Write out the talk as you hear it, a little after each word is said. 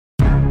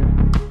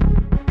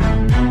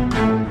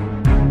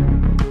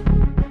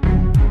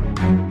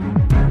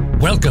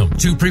Welcome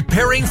to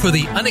Preparing for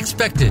the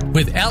Unexpected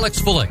with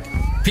Alex Fullick.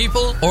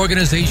 People,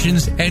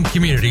 organizations, and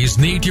communities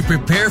need to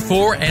prepare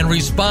for and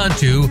respond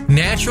to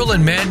natural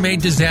and man-made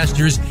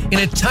disasters in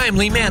a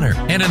timely manner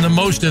and in the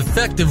most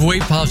effective way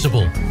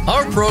possible.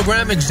 Our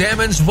program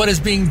examines what is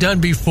being done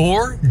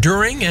before,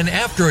 during, and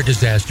after a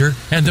disaster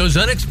and those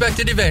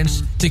unexpected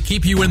events to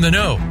keep you in the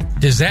know.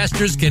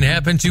 Disasters can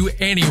happen to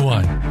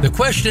anyone. The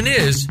question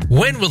is,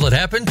 when will it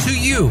happen to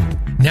you?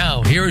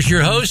 Now, here's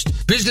your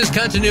host, business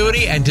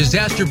continuity and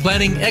disaster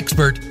planning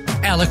expert,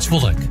 Alex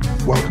Fullick.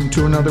 Welcome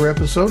to another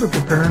episode of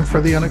Preparing for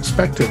the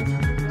Unexpected.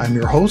 I'm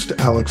your host,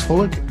 Alex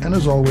Fullick, and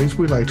as always,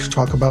 we like to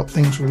talk about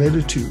things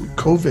related to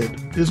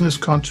COVID, business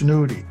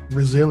continuity,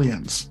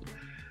 resilience,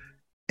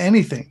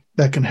 anything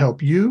that can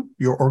help you,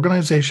 your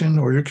organization,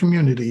 or your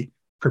community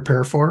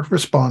prepare for,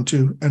 respond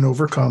to, and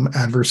overcome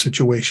adverse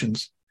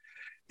situations.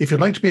 If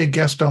you'd like to be a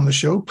guest on the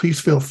show,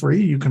 please feel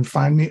free. You can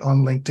find me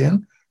on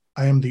LinkedIn.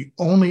 I am the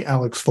only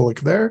Alex Fullick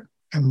there.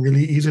 I'm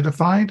really easy to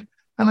find,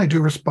 and I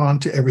do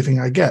respond to everything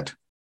I get.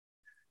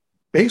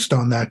 Based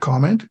on that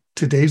comment,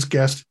 today's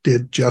guest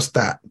did just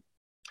that.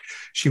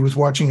 She was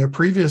watching a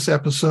previous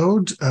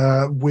episode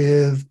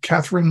with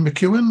Catherine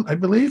McEwen, I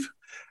believe.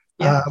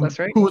 Yeah, that's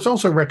right. Who was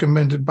also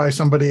recommended by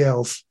somebody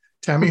else,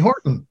 Tammy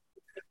Horton.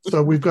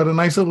 So we've got a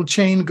nice little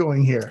chain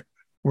going here.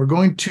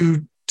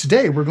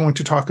 Today we're going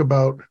to talk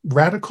about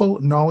radical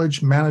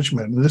knowledge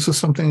management. And this is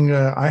something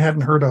I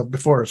hadn't heard of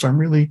before, so I'm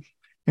really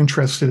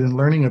interested in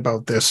learning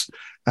about this.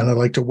 And I'd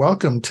like to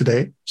welcome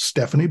today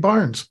Stephanie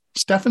Barnes.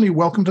 Stephanie,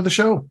 welcome to the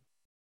show.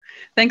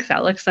 Thanks,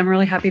 Alex. I'm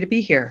really happy to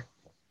be here.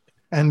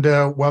 And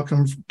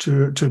welcome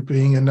to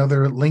being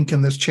another link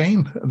in this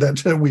chain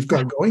that we've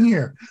got going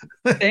here.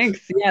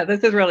 Thanks. Yeah,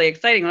 this is really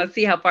exciting. Let's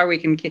see how far we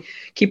can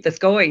keep this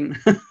going.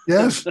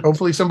 Yes.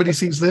 Hopefully somebody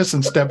sees this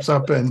and steps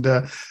up and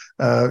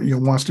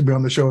wants to be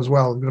on the show as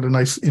well. We've got a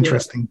nice,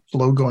 interesting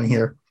flow going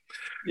here.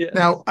 Yeah.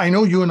 Now, I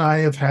know you and I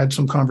have had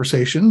some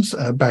conversations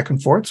back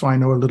and forth, so I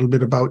know a little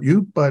bit about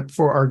you. But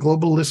for our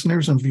global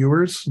listeners and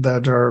viewers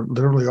that are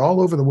literally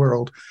all over the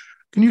world,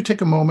 can you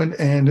take a moment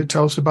and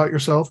tell us about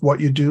yourself, what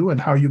you do, and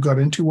how you got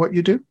into what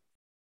you do?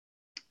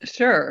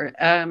 Sure.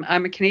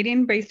 I'm a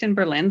Canadian based in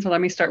Berlin, so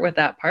let me start with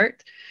that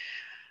part.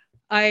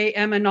 I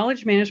am a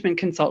knowledge management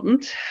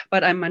consultant,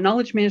 but I'm a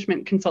knowledge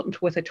management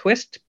consultant with a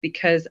twist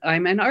because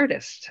I'm an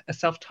artist, a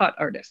self-taught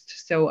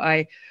artist. So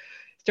I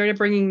started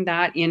bringing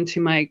that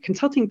into my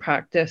consulting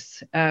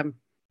practice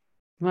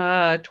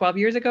 12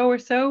 years ago or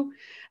so.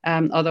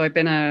 Although I've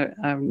been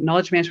a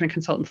knowledge management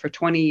consultant for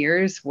 20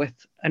 years with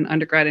an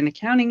undergrad in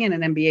accounting and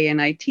an MBA in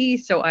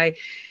IT. So I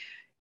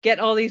get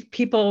all these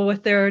people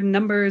with their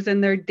numbers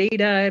and their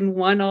data and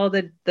want all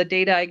the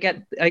data. I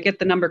get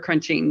the number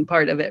crunching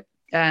part of it.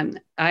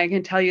 And I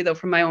can tell you, though,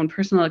 from my own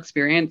personal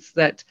experience,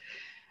 that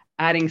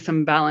adding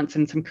some balance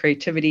and some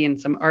creativity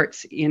and some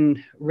arts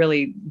in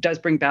really does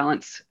bring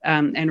balance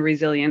and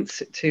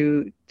resilience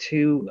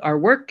to our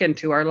work and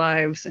to our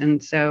lives.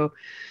 And so,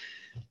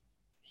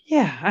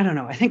 yeah, I don't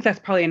know. I think that's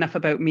probably enough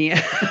about me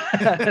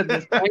at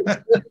this point.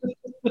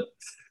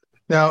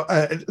 Now,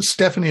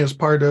 Stephanie, as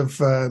part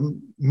of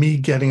me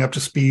getting up to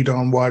speed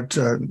on what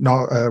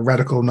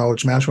radical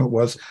knowledge management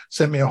was,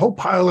 sent me a whole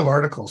pile of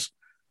articles.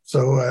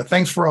 So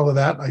thanks for all of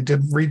that. I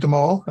did read them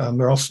all.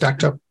 They're all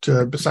stacked up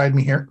beside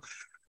me here.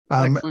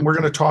 We're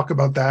going to talk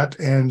about that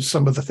and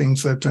some of the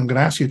things that I'm going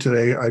to ask you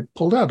today. I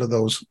pulled out of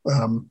those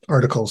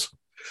articles.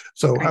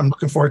 So I'm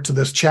looking forward to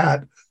this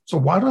chat. So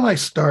why don't I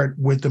start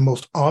with the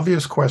most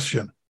obvious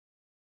question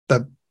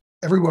that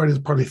everybody is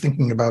probably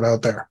thinking about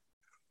out there?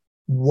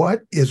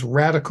 What is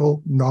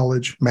radical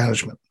knowledge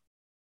management?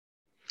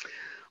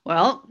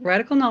 Well,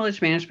 radical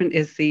knowledge management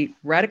is the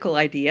radical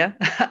idea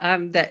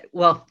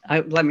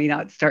let me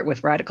not start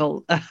with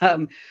radical.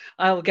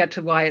 I'll get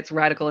to why it's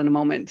radical in a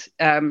moment.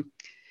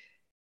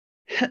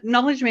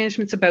 Knowledge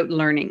management's about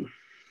learning.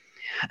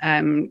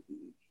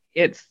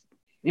 It's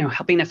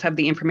helping us have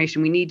the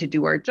information we need to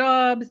do our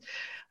jobs,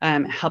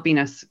 helping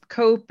us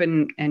cope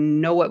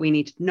and know what we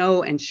need to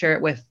know and share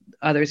it with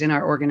others in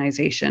our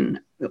organization,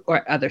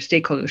 or other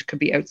stakeholders could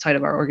be outside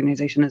of our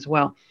organization as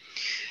well.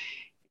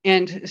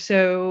 And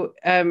so,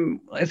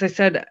 as I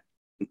said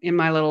in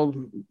my little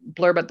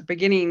blurb at the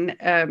beginning,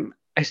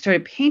 I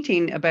started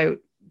painting about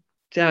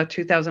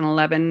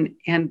 2011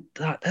 and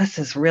thought, this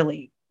is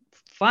really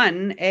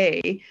fun,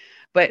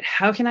 but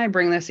how can I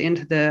bring this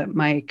into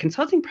my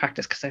consulting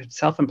practice? Because I was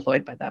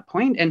self-employed by that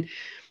point. And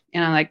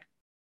I'm like,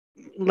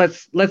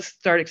 let's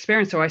start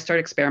experimenting. So I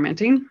started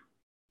experimenting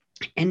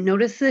and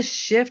noticed this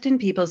shift in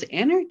people's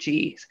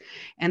energies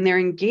and their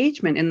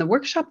engagement in the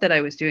workshop that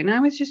I was doing. And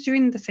I was just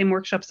doing the same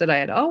workshops that I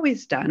had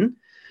always done,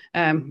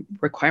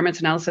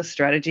 requirements analysis,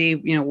 strategy,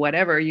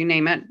 whatever, you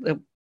name it,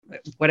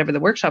 whatever the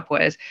workshop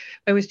was.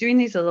 I was doing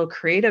these little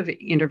creative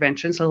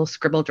interventions, little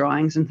scribble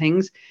drawings and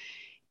things.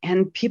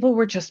 And people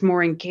were just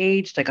more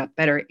engaged. I got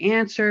better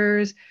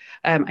answers.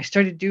 I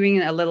started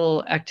doing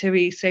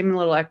same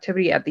little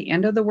activity at the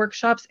end of the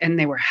workshops, and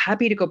they were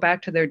happy to go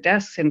back to their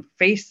desks and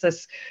face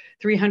this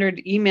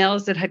 300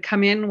 emails that had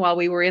come in while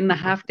we were in the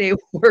half-day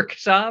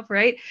workshop,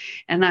 right?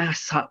 And I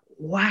thought,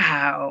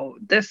 wow,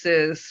 this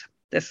is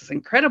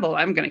incredible.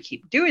 I'm going to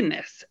keep doing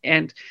this.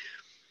 And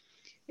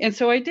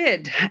so I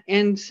did.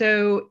 And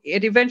so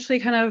it eventually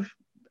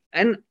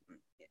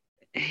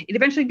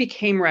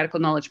became radical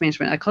knowledge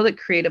management. I called it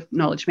creative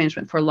knowledge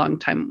management for a long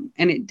time.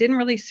 And it didn't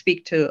really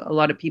speak to a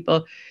lot of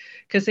people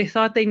because they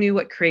thought they knew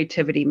what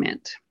creativity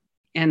meant.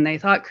 And they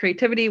thought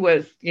creativity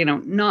was,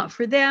 not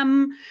for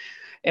them.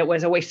 It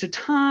was a waste of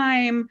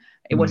time.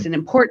 It wasn't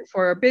important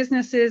for our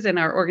businesses and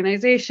our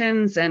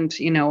organizations. And,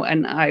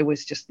 and I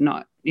was just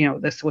not,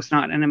 this was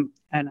not an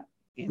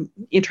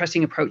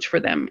interesting approach for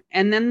them.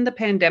 And then the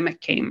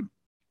pandemic came.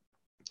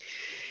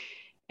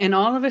 And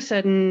all of a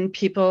sudden,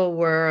 people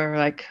were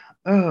like,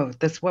 oh,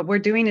 what we're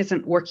doing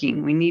isn't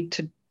working. We need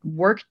to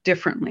work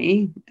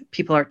differently.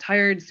 People are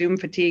tired, Zoom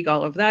fatigue,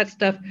 all of that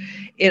stuff.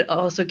 It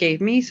also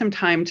gave me some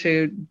time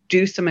to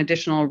do some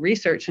additional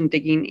research and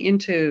digging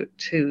into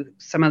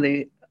some of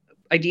the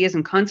ideas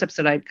and concepts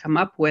that I'd come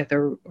up with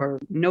or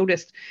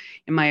noticed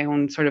in my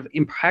own sort of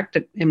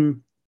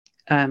informal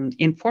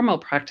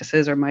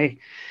practices, or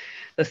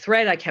the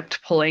thread I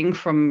kept pulling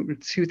from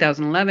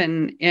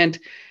 2011. And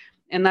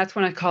that's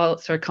when I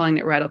started calling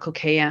it Radical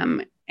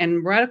KM.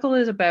 And radical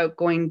is about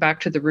going back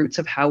to the roots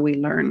of how we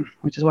learn,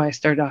 which is why I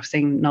started off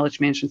saying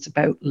knowledge management's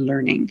about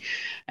learning.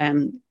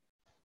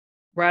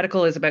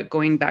 Radical is about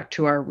going back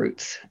to our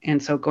roots.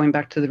 And so going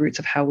back to the roots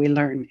of how we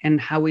learn. And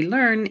how we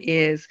learn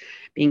is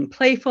being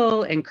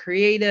playful and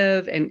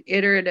creative and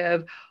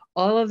iterative,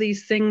 all of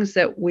these things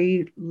that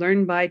we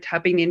learn by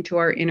tapping into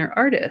our inner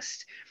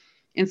artist.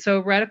 And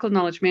so radical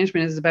knowledge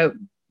management is about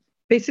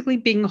basically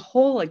being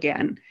whole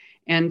again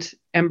and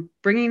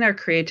bringing our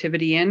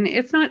creativity in.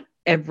 It's not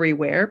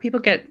everywhere. People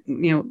get, a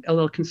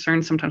little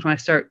concerned sometimes when I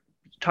start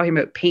talking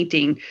about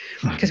painting,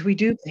 because we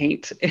do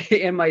paint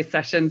in my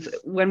sessions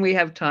when we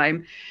have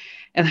time.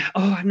 And,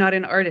 I'm not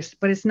an artist,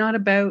 but it's not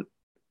about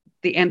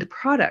the end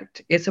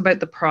product. It's about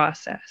the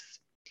process.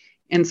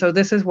 And so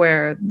this is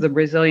where the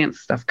resilience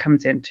stuff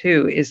comes in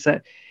too, is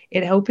that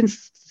it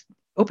opens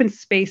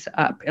space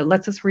up. It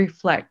lets us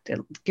reflect. It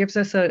gives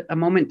us a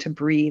moment to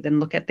breathe and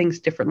look at things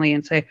differently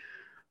and say,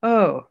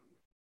 oh,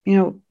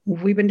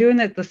 we've been doing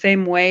it the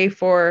same way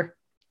for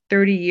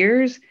 30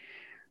 years.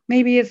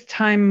 Maybe it's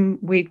time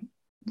we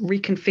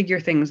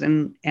reconfigure things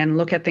and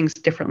look at things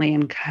differently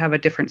and have a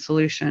different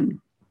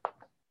solution.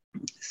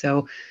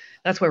 So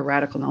that's where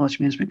radical knowledge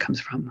management comes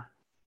from.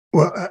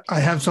 Well, I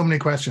have so many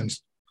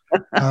questions.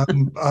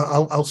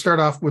 I'll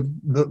start off with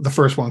the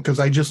first one, because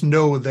I just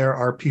know there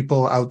are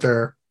people out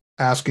there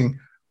asking,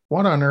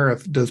 what on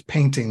earth does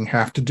painting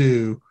have to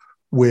do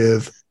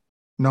with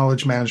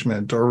knowledge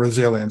management or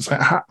resilience?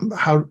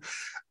 How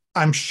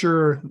I'm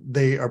sure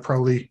they are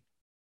probably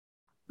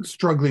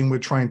struggling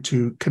with trying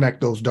to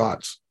connect those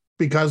dots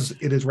because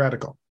it is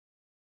radical.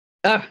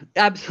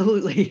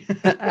 Absolutely.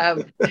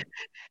 And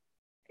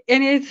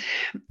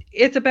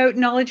it's about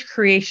knowledge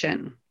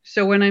creation.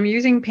 So when I'm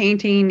using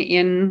painting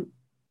in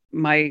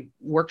my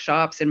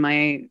workshops, in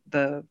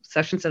the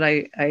sessions that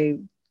I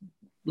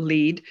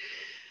lead,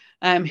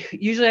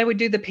 usually I would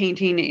do the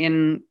painting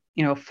in,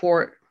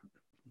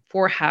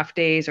 4 half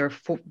days or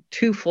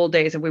 2 full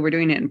days if we were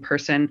doing it in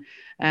person.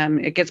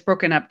 It gets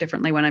broken up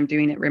differently when I'm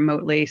doing it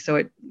remotely.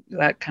 So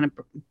that kind of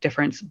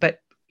difference,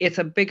 but it's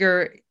a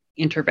bigger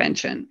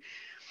intervention.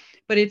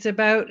 But it's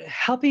about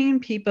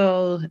helping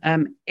people,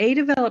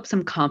 develop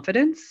some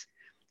confidence,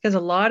 because a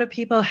lot of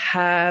people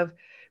have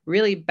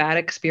really bad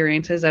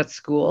experiences at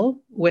school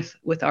with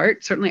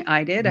art. Certainly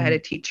I did. I had a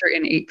teacher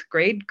in 8th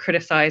grade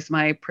criticize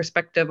my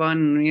perspective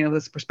on,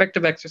 this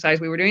perspective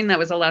exercise we were doing. That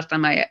was the last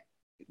time I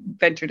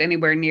ventured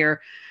anywhere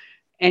near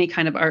any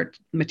kind of art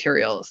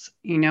materials,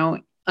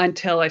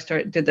 until I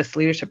did this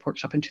leadership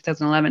workshop in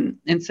 2011.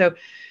 And so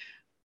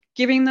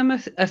giving them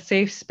a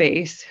safe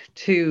space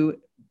to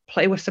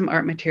play with some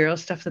art material,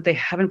 stuff that they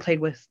haven't played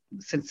with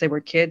since they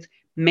were kids,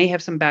 may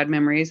have some bad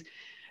memories,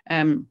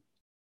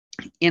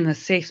 in a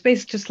safe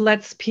space, just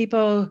lets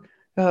people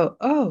go,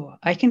 oh,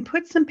 I can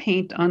put some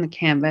paint on the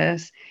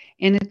canvas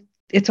and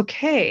it's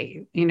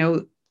okay.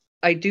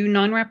 I do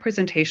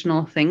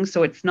non-representational things.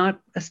 So it's not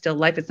a still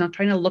life. It's not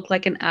trying to look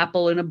like an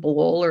apple in a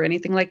bowl or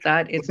anything like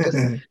that. It's just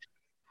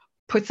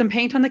put some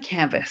paint on the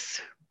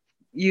canvas,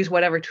 use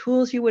whatever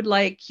tools you would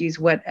like, use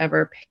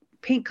whatever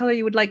paint color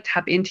you would like,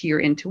 tap into your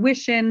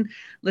intuition,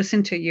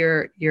 listen to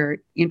your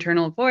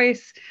internal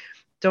voice.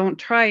 Don't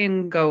try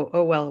and go,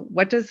 oh, well,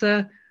 what does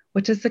the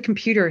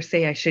computer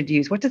say I should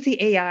use? What does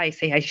the AI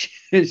say I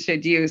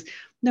should use?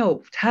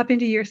 No, tap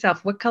into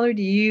yourself. What color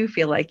do you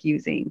feel like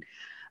using?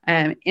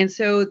 And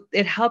so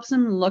it helps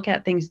them look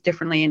at things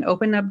differently and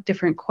open up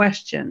different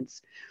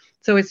questions.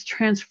 So it's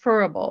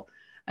transferable.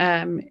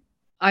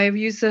 I've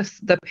used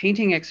the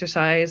painting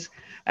exercise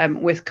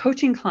with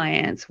coaching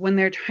clients when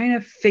they're trying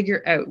to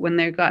figure out, when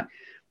they've got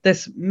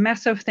this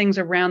mess of things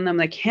around them,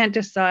 they can't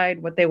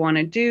decide what they want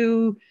to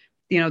do.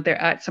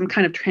 They're at some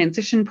kind of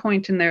transition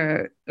point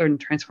or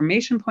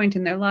transformation point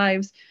in their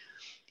lives.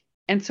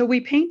 And so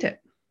we paint it.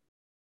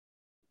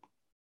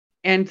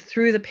 And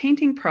through the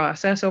painting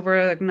process over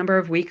a number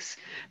of weeks,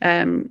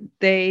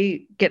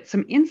 they get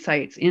some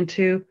insights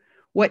into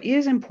what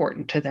is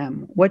important to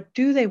them. What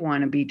do they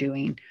want to be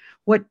doing?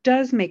 What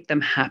does make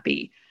them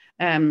happy?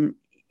 And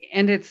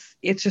it's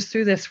just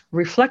through this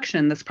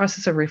reflection, this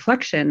process of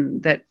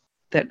reflection, that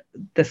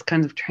this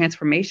kind of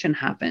transformation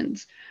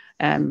happens.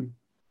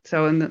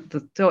 So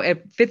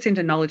it fits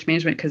into knowledge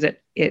management because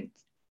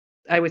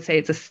I would say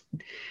it's a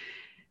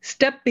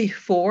step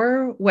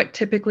before what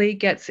typically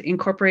gets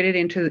incorporated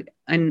into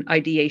an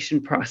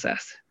ideation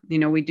process.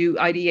 We do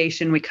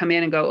ideation, we come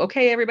in and go,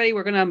 okay, everybody,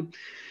 we're going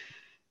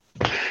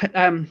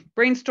to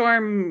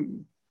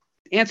brainstorm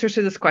answers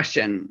to this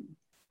question.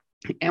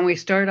 And we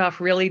start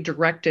off really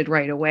directed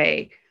right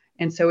away.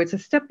 And so it's a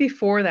step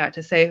before that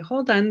to say,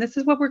 hold on, this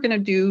is what we're going to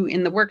do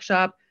in the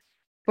workshop,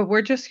 but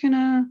we're just going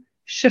to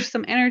shift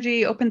some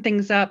energy, open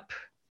things up,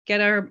 get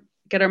our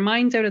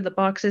minds out of the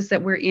boxes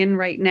that we're in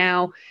right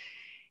now.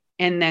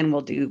 And then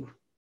we'll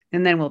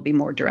be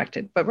more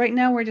directed. But right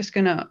now we're just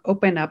going to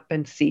open up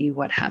and see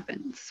what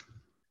happens.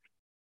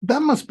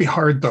 That must be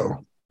hard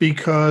though,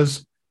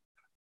 because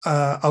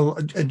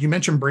you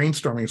mentioned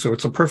brainstorming. So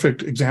it's a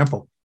perfect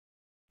example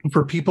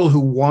for people who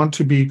want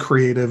to be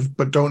creative,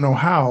 but don't know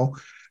how,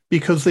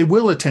 because they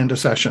will attend a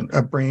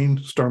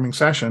brainstorming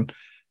session.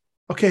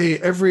 Okay,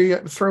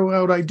 throw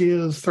out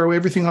ideas, throw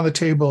everything on the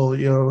table,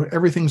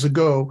 everything's a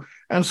go.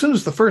 And as soon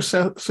as the first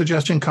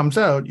suggestion comes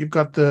out, you've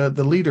got the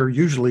leader,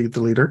 usually the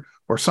leader,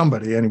 or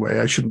somebody anyway.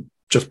 I shouldn't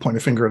just point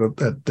a finger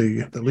at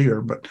the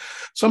leader, but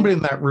somebody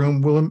in that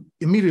room will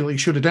immediately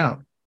shoot it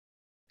down.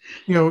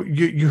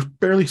 You've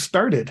barely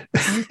started,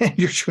 and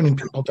you're shooting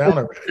people down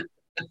already.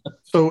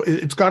 So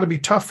it's got to be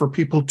tough for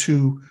people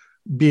to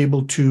be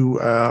able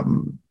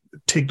to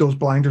take those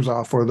blinders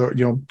off, or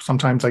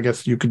sometimes I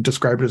guess you could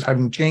describe it as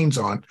having chains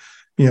on,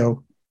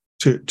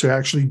 to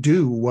actually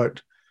do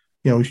what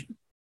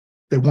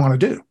they want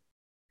to do.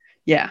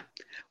 Yeah.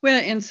 Well,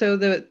 and so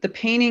the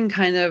painting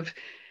kind of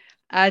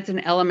adds an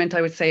element,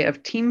 I would say,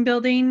 of team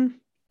building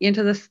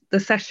into the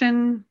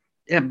session,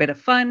 a bit of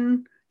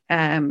fun,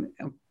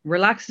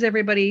 relaxes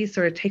everybody,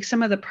 sort of takes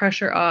some of the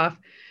pressure off.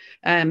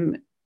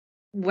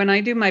 When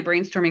I do my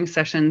brainstorming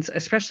sessions,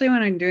 especially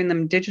when I'm doing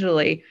them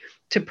digitally,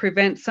 to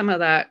prevent some of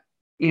that,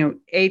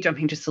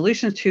 jumping to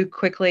solutions too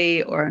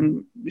quickly or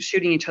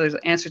shooting each other's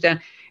answers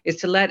down, is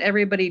to let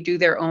everybody do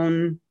their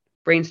own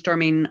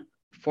brainstorming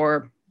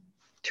for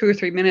 2 or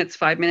 3 minutes,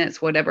 5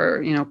 minutes,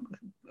 whatever,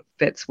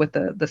 fits with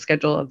the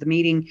schedule of the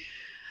meeting,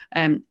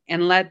 and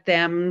let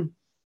them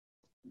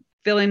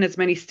fill in as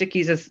many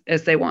stickies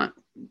as they want.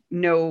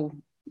 No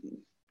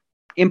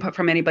input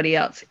from anybody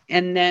else.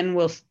 And then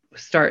we'll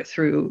start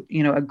through,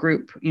 a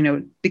group,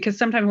 because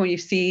sometimes when you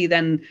see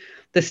then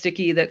the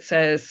sticky that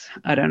says,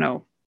 I don't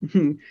know,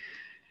 the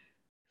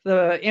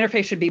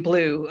interface should be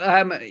blue,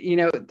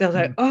 they'll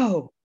say,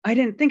 oh, I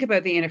didn't think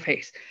about the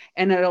interface.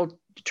 And it'll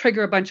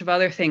trigger a bunch of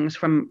other things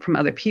from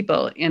other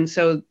people. And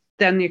so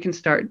then you can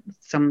start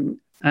some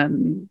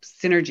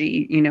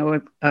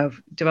synergy,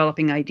 of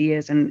developing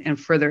ideas and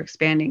further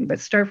expanding, but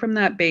start from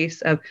that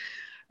base of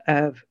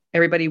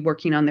everybody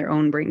working on their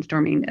own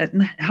brainstorming. It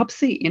helps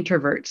the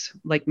introverts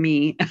like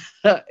me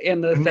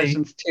in the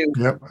sessions too.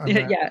 Yep,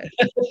 yeah.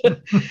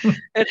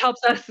 It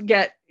helps us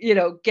get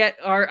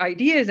our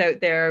ideas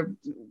out there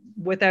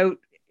without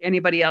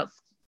anybody else,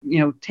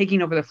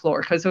 taking over the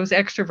floor, because those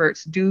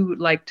extroverts do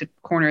like to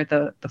corner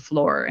the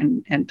floor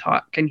and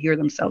talk and hear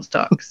themselves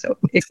talk. So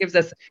it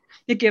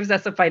gives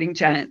us a fighting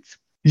chance.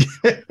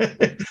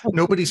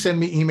 Nobody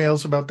send me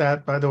emails about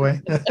that, by the way.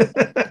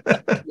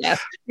 Yeah,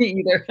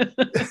 me either.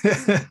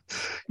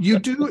 You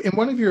do, in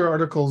one of your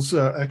articles,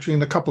 actually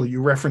in a couple,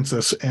 you reference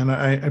this,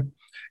 and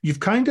you've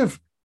kind of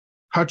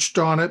touched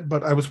on it,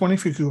 but I was wondering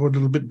if you could go a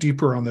little bit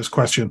deeper on this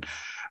question.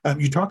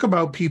 You talk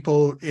about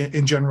people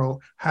in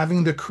general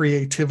having the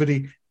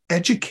creativity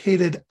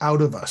educated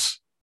out of us.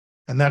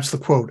 And that's the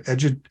quote,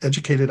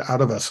 educated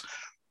out of us.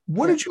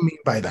 What did you mean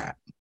by that?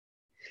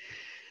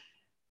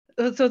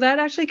 So that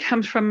actually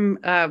comes from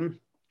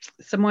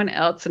someone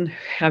else, and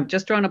I've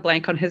just drawn a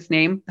blank on his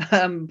name,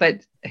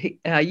 but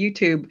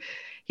YouTube.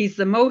 He's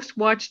the most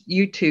watched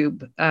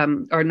YouTube,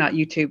 or not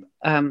YouTube,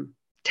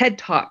 TED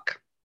Talk.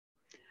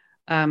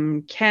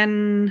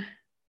 Ken,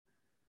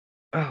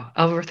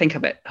 I'll overthink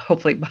of it,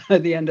 hopefully by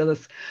the end of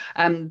this.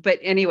 But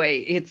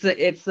anyway, he's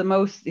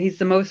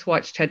the most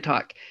watched TED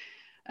Talk.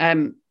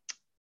 And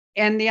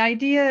the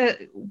idea,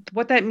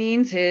 what that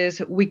means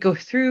is we go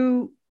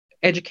through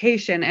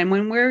education, and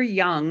when we're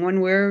young,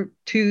 when we're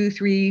 2,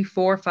 3,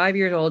 4, 5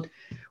 years old,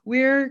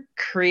 we're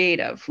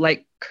creative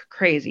like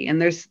crazy.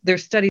 And there's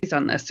studies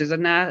on this. There's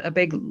a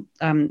big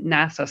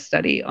NASA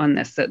study on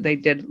this that they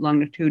did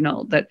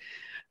longitudinal that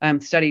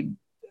studied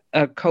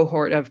a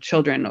cohort of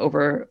children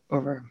over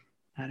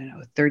I don't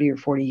know, 30 or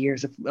 40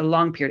 years, a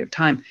long period of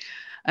time.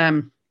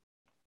 And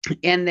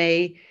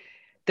the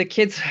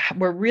kids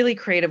were really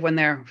creative when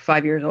they're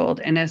 5 years old.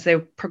 And as they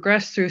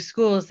progress through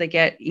schools, they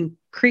get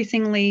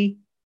increasingly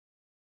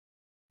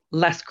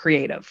less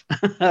creative.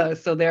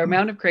 So their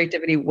amount of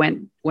creativity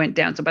went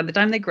down. So by the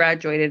time they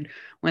graduated,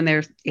 when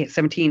they're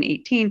 17,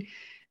 18,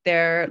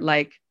 they're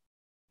like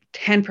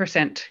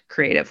 10%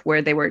 creative,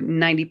 where they were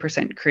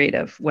 90%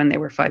 creative when they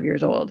were 5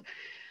 years old.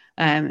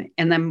 And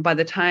then by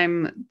the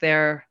time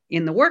they're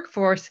in the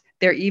workforce,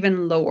 they're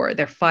even lower.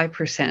 They're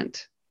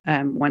 5%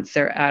 once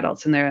they're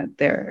adults and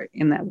they're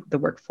in the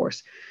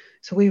workforce.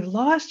 So we've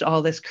lost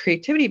all this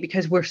creativity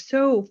because we're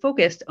so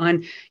focused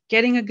on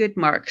getting a good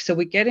mark. So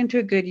we get into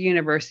a good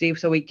university,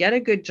 so we get a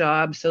good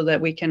job so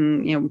that we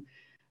can,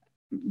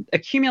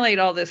 accumulate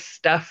all this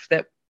stuff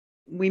that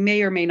we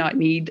may or may not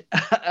need,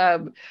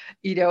 and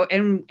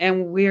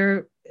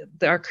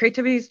our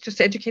creativity is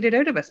just educated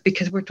out of us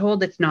because we're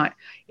told it's not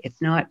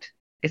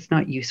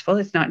useful,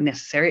 it's not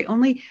necessary.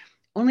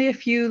 Only a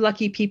few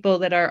lucky people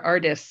that are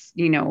artists,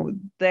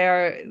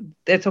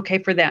 it's okay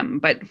for them.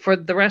 But for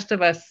the rest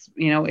of us,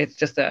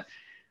 it's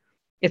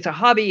a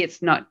hobby.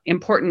 It's not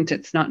important.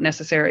 It's not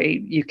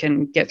necessary. You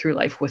can get through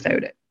life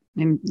without it.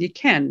 And you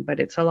can, but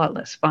it's a lot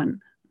less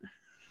fun.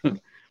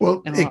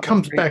 Well, it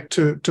comes back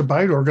to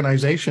buy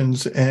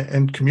organizations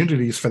and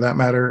communities, for that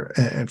matter,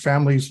 and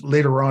families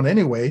later on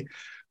anyway,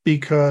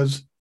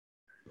 because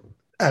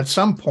at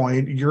some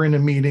point you're in a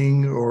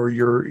meeting or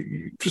you're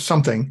just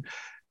something,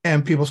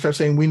 and people start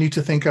saying, we need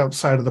to think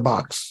outside of the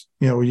box.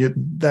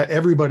 That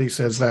everybody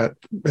says that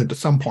at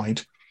some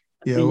point.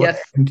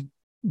 Yes. And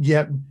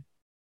yet,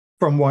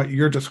 from what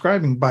you're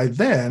describing, by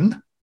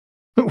then,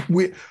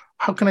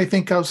 how can I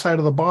think outside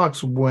of the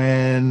box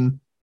when,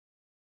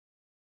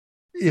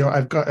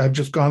 I've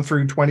just gone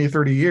through 20,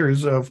 30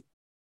 years of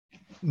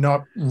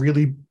not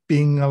really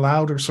being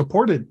allowed or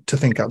supported to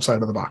think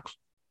outside of the box.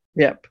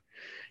 Yep.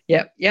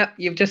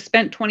 You've just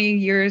spent 20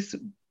 years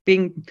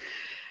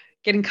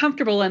getting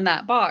comfortable in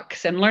that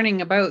box and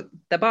learning about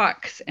the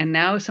box. And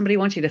now somebody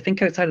wants you to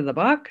think outside of the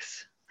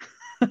box.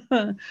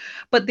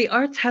 But the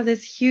arts have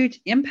this huge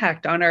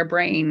impact on our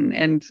brain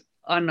and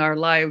on our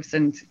lives.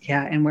 And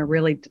we're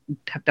really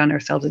have done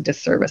ourselves a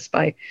disservice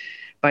by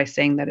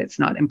saying that it's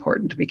not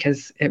important,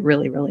 because it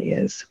really, really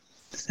is.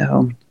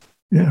 So,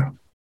 yeah.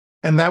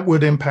 And that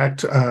would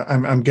impact,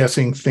 I'm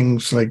guessing,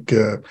 things like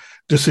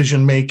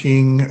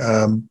decision-making,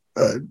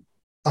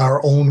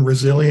 our own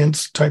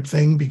resilience type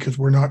thing, because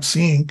we're not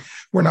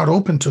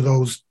open to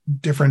those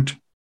different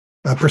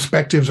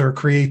perspectives or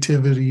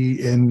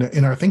creativity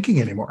in our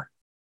thinking anymore.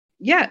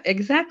 Yeah,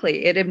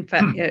 exactly. It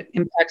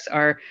impacts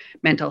our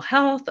mental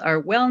health,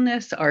 our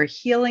wellness, our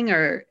healing,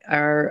 our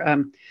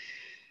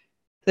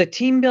the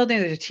team building.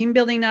 There's a team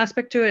building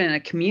aspect to it and a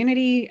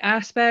community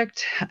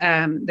aspect.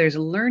 There's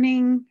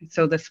learning.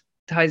 So this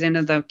ties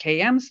into the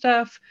KM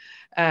stuff.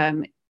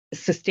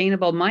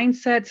 Sustainable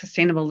mindset,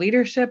 sustainable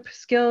leadership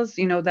skills,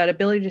 that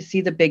ability to see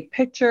the big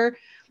picture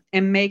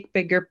and make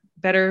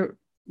better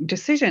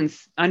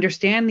decisions,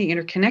 understand the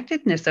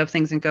interconnectedness of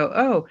things and go,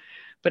 oh,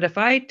 but if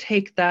I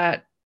take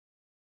that,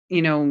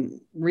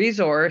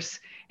 resource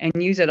and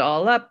use it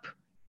all up,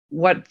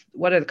 what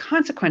are the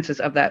consequences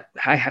of that?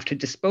 I have to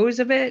dispose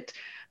of it.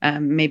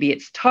 Maybe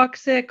it's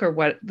toxic,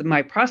 or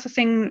my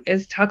processing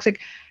is toxic.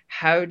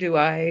 How do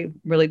I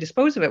really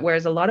dispose of it?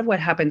 Whereas a lot of what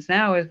happens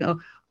now is,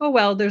 oh,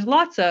 well, there's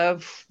lots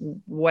of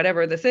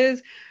whatever this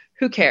is.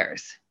 Who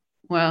cares?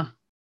 Well,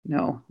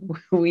 no,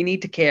 we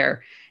need to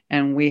care.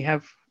 And we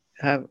have,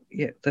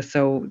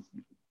 so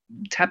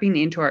tapping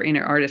into our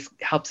inner artist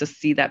helps us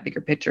see that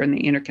bigger picture and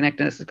the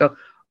interconnectedness to go,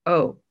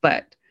 oh,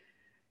 but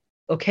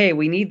okay,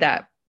 we need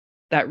that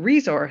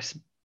resource,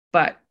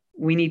 but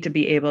we need to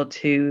be able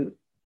to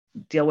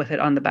deal with it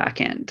on the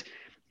back end.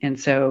 And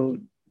so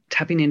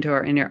tapping into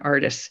our inner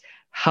artists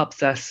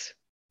helps us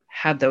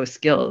have those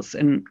skills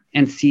and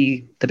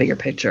see the bigger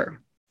picture.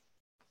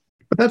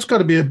 But that's got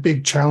to be a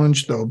big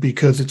challenge, though,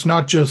 because it's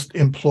not just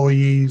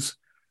employees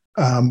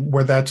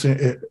where that's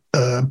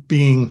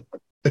being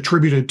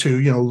attributed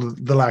to,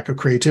 the lack of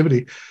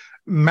creativity.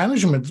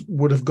 Management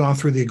would have gone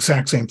through the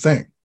exact same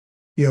thing,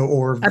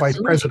 or Absolutely.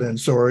 Vice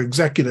presidents or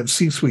executive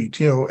C-suite,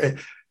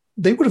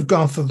 they would have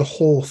gone through the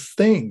whole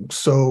thing.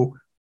 So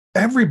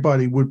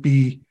everybody would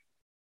be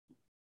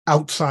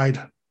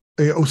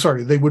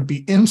they would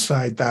be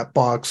inside that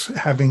box,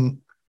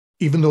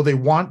 even though they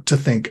want to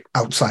think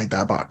outside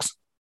that box.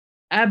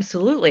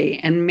 Absolutely.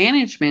 And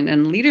management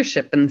and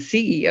leadership and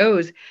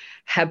CEOs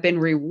have been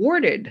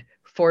rewarded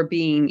for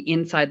being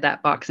inside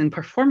that box and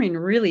performing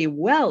really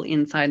well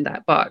inside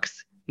that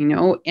box,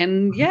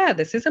 and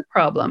this is a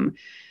problem,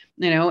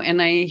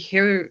 and I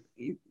hear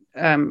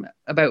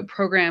about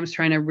programs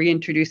trying to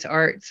reintroduce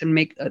arts and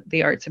make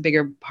the arts a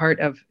bigger part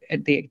of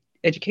the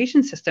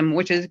education system,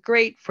 which is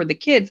great for the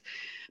kids.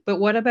 But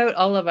what about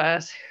all of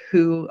us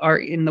who are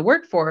in the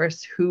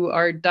workforce, who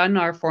are done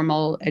our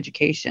formal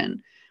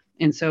education?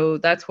 And so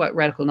that's what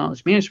radical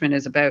knowledge management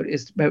is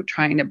about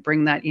trying to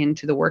bring that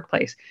into the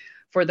workplace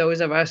for those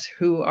of us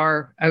who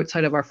are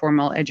outside of our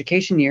formal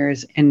education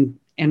years and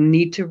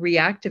need to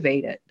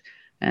reactivate it.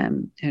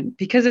 And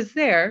because it's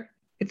there,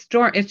 it's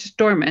just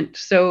dormant.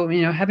 So,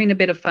 having a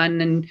bit of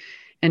fun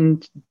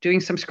and doing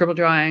some scribble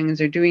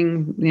drawings or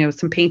doing,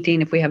 some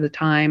painting if we have the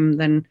time,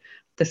 then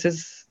this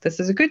is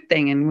a good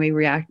thing, and we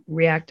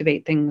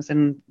reactivate things,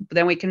 and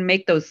then we can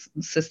make those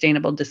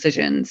sustainable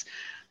decisions,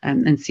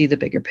 and see the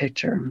bigger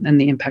picture and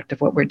the impact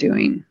of what we're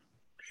doing.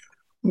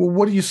 Well,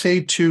 what do you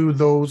say to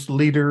those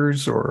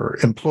leaders or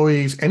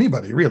employees,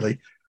 anybody really,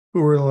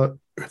 who are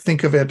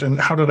think of it, and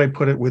how did I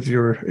put it with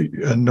your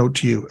note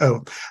to you?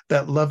 Oh,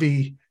 that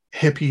lovey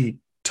hippie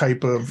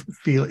type of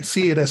feeling.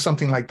 See it as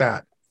something like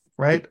that,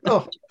 right?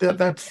 Oh,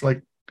 that's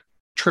like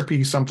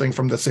trippy something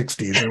from the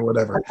 60s or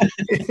whatever.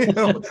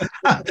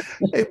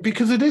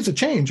 Because it is a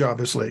change,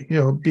 obviously,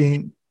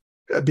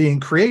 being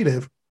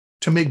creative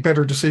to make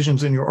better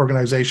decisions in your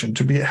organization,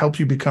 to help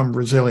you become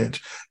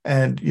resilient,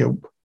 and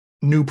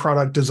new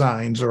product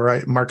designs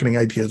or marketing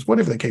ideas,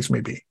 whatever the case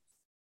may be.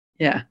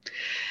 Yeah.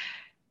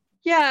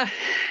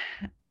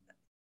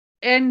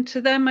 And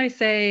to them I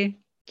say,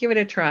 give it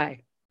a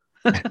try.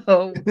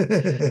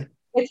 It's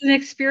an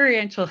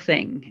experiential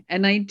thing.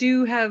 And I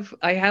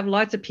have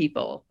lots of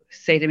people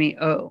say to me,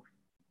 oh,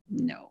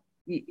 no,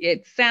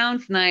 it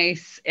sounds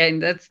nice.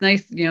 And that's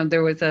nice.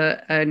 There was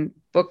a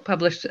book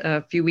published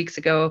a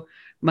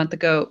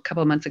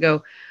couple of months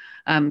ago,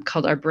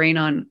 called Your Brain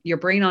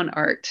on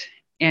Art.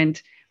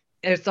 And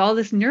there's all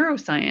this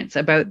neuroscience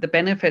about the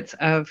benefits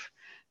of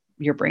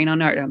your brain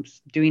on art. I'm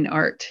doing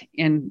art.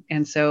 And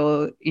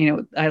so,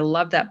 I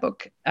love that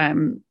book,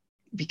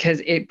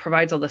 because it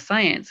provides all the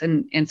science.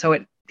 And so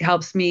it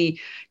helps me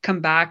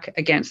come back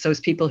against those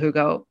people who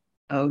go,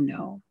 oh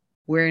no,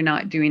 we're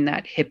not doing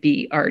that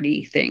hippie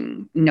arty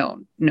thing.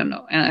 No. And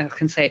I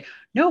can say,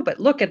 no, but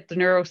look at the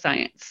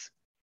neuroscience.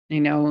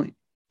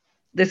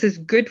 This is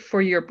good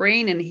for your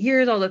brain, and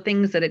here's all the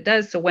things that it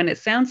does. So when it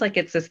sounds like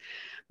it's this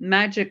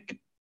magic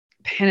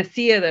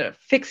panacea that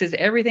fixes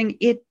everything,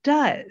 it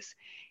does.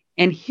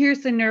 And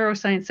here's the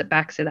neuroscience that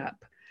backs it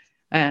up.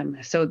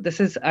 So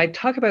I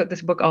talk about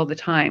this book all the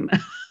time.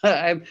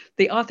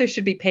 The author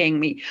should be paying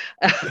me.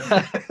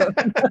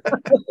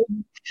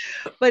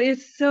 But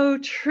it's so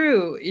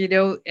true,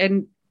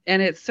 and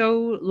it's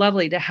so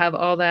lovely to have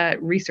all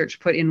that research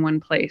put in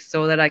one place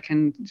so that I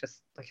can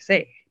just, like I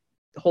say,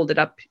 hold it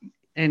up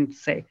and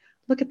say,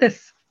 look at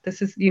this.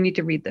 You need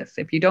to read this.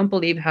 If you don't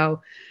believe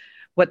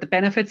what the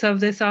benefits of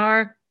this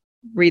are,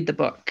 read the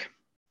book.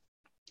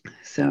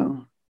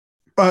 So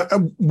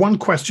one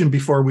question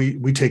before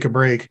we take a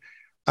break.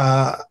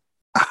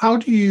 How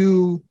do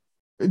you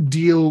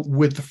deal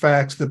with the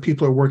fact that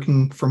people are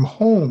working from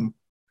home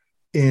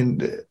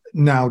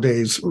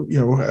nowadays?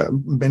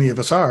 Many of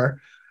us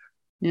are,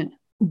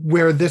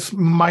 where this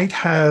might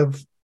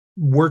have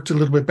worked a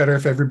little bit better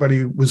if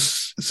everybody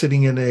was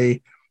sitting in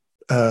a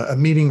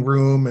meeting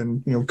room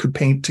and could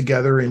paint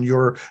together, and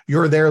you're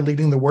there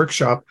leading the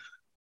workshop.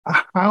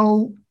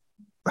 How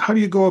do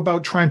you go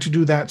about trying to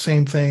do that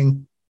same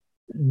thing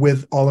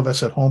with all of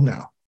us at home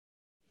now?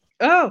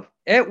 Oh,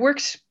 it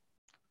works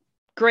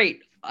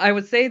great. I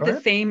would say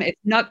the same. It's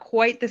not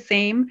quite the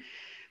same,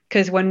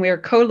 because when we're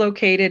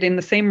co-located in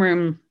the same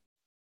room,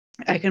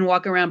 I can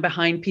walk around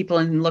behind people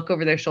and look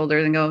over their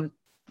shoulders and go,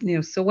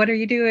 so what are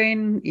you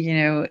doing?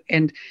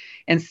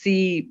 And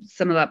see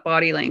some of that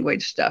body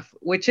language stuff,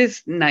 which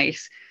is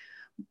nice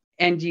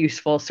and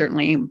useful,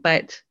 certainly.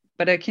 But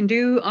I can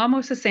do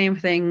almost the same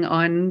thing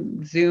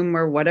on Zoom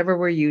or whatever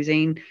we're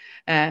using.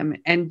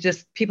 And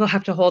just people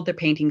have to hold their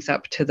paintings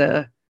up to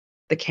the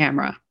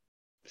camera.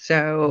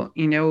 So,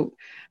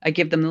 I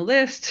give them the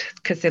list,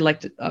 because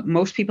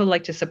most people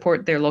like to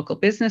support their local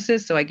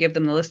businesses. So I give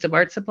them the list of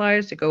art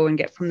supplies to go and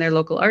get from their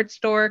local art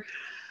store,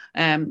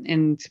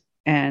 and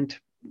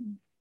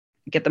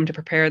get them to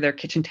prepare their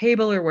kitchen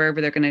table or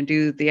wherever they're going to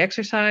do the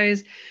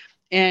exercise.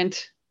 And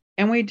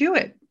we do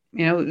it.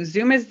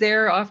 Zoom is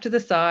there off to the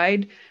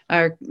side,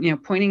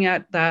 pointing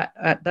at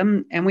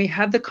them, and we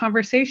have the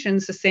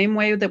conversations the same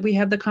way that we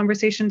have the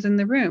conversations in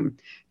the room.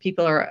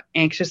 People are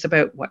anxious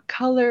about what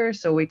color,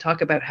 so we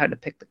talk about how to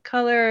pick the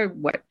color,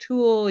 what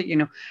tool,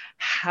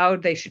 how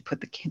they should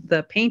put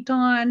the paint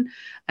on.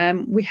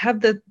 We have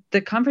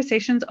the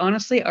conversations,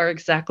 honestly, are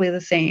exactly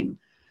the same.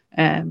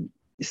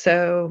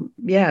 So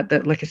yeah,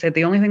 like I said,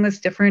 the only thing that's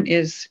different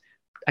is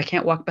I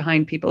can't walk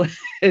behind people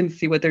and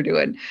see what they're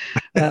doing.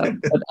 But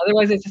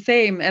otherwise it's the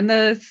same. And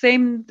the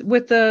same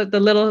with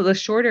the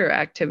shorter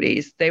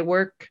activities. They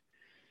work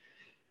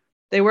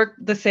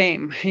the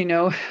same,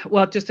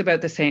 well, just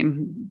about the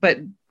same, but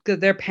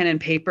they're pen and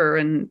paper,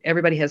 and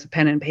everybody has a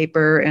pen and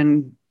paper,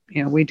 and,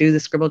 we do the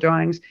scribble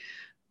drawings.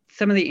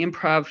 Some of the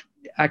improv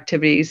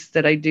activities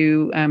that I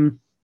do,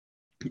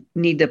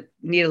 need a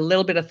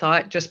little bit of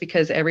thought, just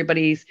because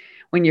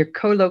when you're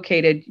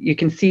co-located, you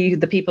can see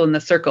the people in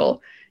the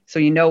circle. So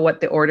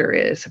what the order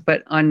is.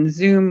 But on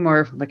Zoom,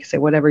 or like I say,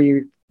 whatever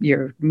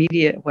your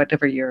media,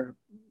 whatever your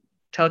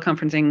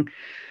teleconferencing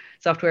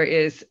software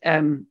is,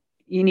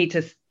 you need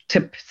to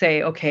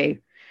say, okay,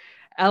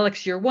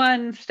 Alex, you're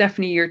 1,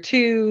 Stephanie, you're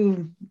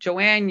 2,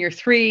 Joanne, you're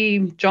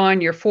 3, John,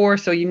 you're 4.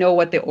 So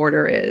what the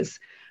order is.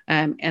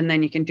 And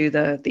then you can do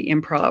the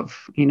improv,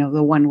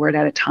 the one word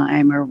at a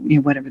time, or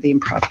whatever the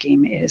improv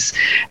game is,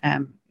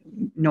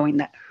 knowing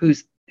that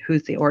who's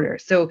the order.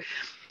 So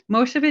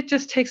most of it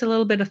just takes a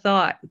little bit of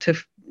thought to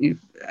you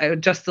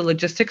adjust the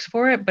logistics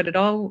for it, but it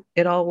all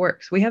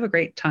works. We have a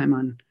great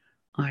time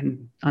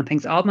on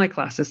things. All my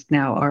classes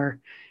now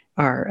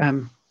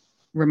are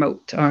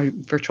remote or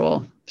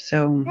virtual.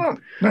 So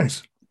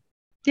nice.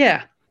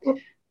 Yeah.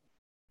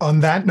 On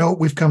that note,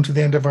 we've come to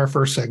the end of our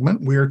first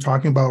segment. We are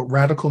talking about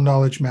radical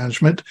knowledge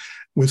management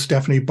with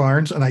Stephanie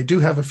Barnes, and I do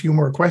have a few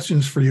more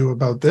questions for you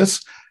about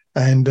this,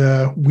 and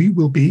we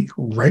will be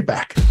right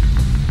back.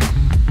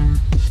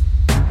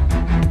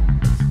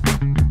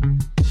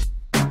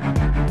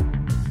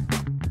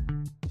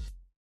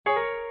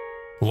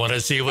 Want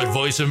to see what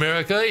Voice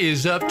America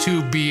is up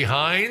to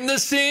behind the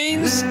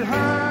scenes?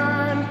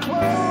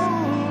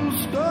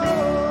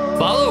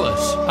 Follow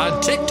us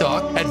on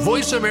TikTok at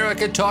Voice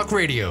America Talk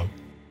Radio.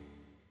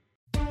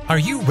 Are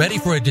you ready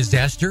for a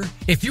disaster?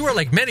 If you are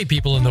like many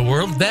people in the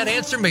world, that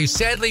answer may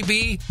sadly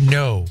be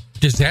no.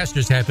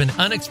 Disasters happen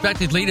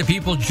unexpectedly to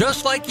people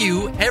just like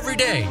you every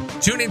day.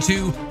 Tune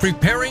into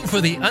Preparing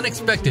for the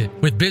Unexpected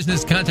with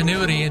business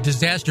continuity and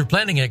disaster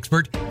planning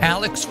expert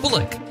Alex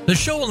Fullick. The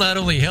show will not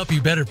only help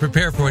you better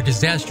prepare for a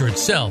disaster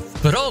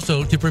itself, but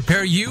also to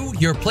prepare you,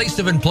 your place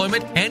of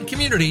employment, and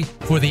community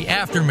for the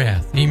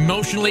aftermath,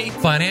 emotionally,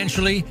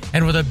 financially,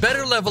 and with a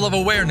better level of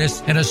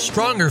awareness and a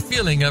stronger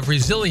feeling of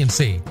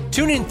resiliency.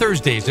 Tune in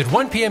Thursdays at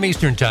 1 p.m.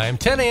 Eastern Time,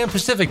 10 a.m.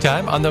 Pacific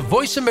Time on the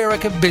Voice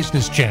America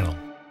Business Channel.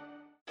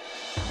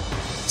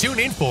 Tune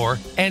in for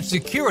And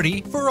Security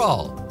for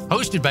All,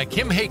 hosted by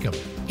Kim Hakam.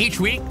 Each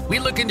week, we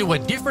look into a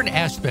different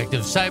aspect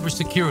of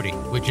cybersecurity,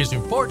 which is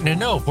important to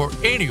know for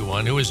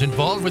anyone who is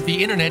involved with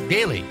the internet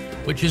daily,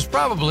 which is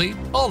probably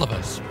all of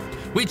us.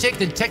 We take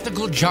the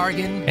technical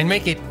jargon and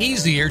make it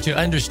easier to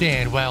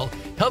understand while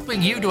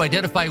helping you to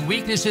identify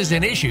weaknesses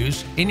and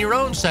issues in your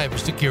own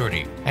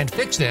cybersecurity and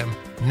fix them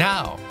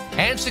now.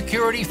 And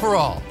Security for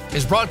All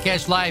is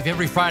broadcast live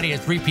every Friday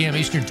at 3 p.m.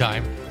 Eastern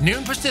Time,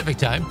 noon Pacific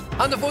Time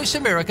on the Voice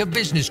America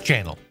Business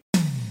Channel.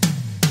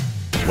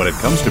 When it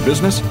comes to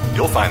business,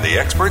 you'll find the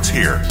experts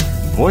here.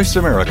 Voice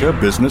America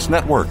Business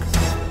Network.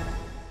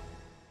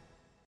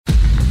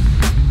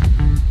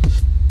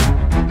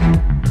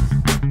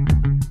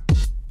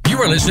 You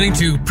are listening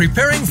to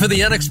Preparing for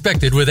the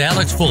Unexpected with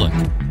Alex Fullick.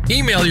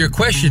 Email your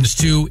questions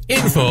to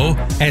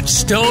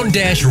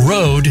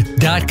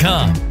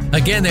info@stone-road.com.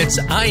 Again, that's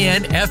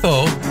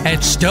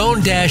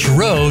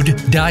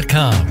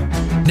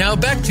info@stone-road.com. Now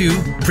back to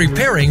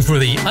Preparing for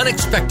the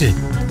Unexpected.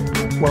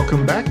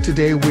 Welcome back.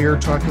 Today we are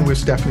talking with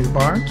Stephanie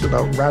Barnes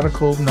about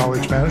radical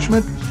knowledge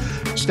management.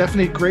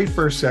 Stephanie, great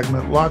first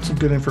segment. Lots of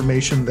good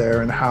information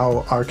there and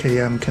how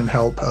RKM can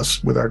help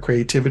us with our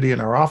creativity in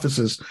our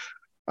offices.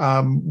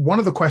 One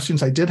of the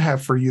questions I did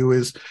have for you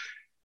is,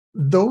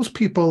 those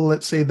people,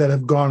 let's say, that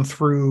have gone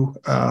through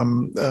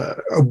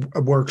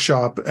a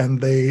workshop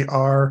and they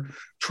are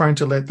trying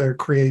to let their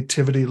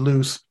creativity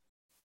loose,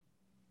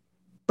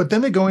 but then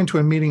they go into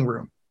a meeting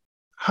room.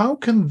 How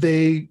can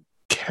they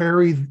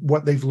carry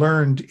what they've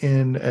learned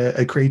in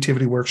a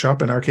creativity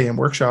workshop, an RKM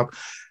workshop,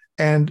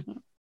 and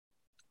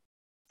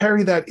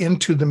carry that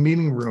into the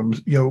meeting room,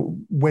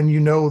 when you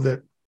know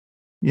that,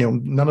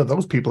 none of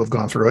those people have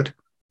gone through it?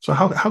 So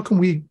how can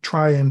we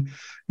try and,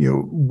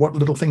 what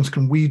little things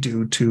can we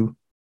do to,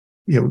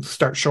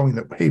 start showing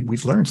that, hey,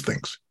 we've learned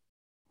things?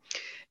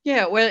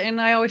 Yeah, well,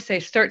 and I always say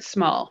start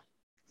small.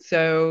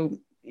 So,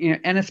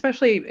 and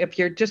especially if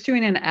you're just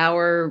doing an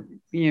hour,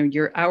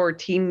 your hour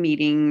team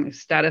meeting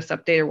status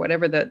update or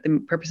whatever the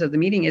purpose of the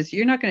meeting is,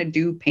 you're not going to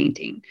do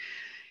painting.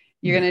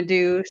 You're going to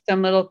do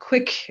some little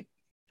quick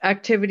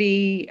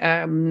activity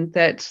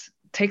that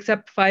takes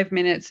up 5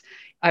 minutes.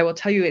 I will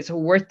tell you, it's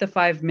worth the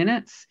 5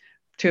 minutes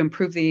to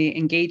improve the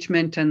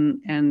engagement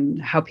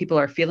and how people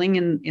are feeling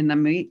in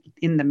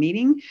the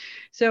meeting.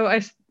 So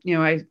I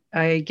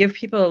give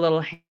people a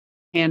little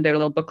handout, a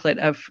little booklet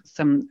of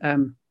some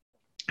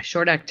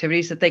short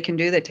activities that they can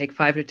do that take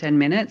 5 to 10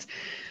 minutes.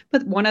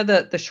 But one of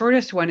the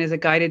shortest one is a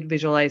guided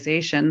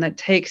visualization that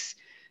takes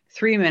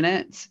 3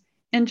 minutes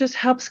and just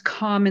helps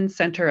calm and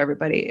center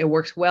everybody. It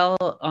works well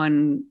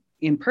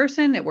in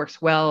person. It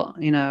works well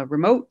in a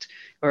remote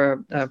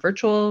or a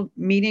virtual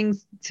meeting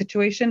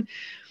situation.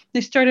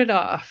 They started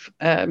off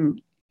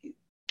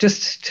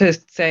just to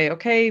say,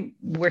 okay,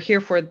 we're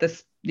here for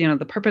this,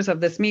 the purpose of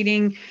this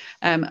meeting.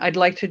 I'd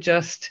like to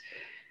just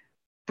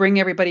bring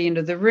everybody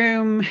into the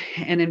room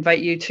and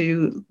invite you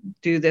to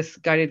do this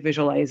guided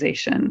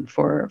visualization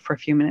for a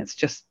few minutes,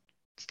 just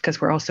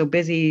because we're all so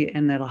busy,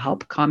 and that'll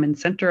help calm and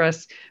center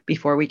us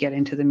before we get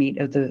into the meat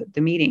of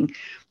the meeting.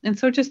 And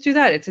so just do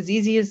that. It's as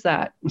easy as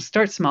that.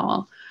 Start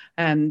small.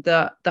 And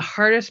the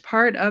hardest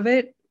part of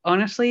it,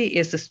 honestly,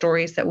 is the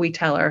stories that we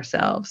tell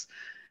ourselves.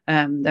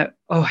 That,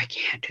 I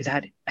can't do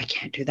that. I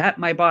can't do that.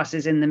 My boss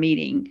is in the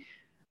meeting.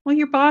 Well,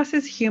 your boss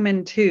is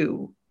human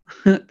too.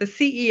 The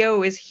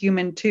CEO is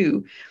human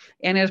too,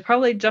 and is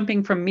probably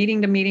jumping from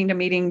meeting to meeting to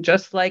meeting,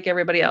 just like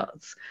everybody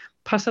else,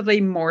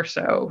 possibly more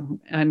so.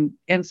 And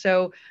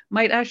so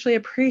might actually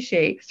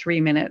appreciate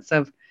 3 minutes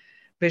of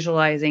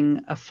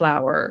visualizing a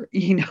flower,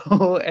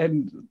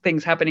 and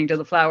things happening to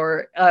the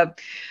flower.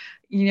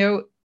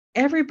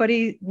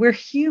 everybody, we're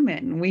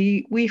human.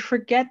 We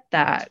forget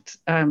that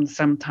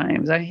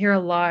sometimes. I hear a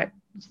lot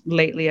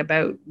lately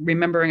about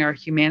remembering our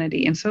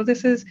humanity. And so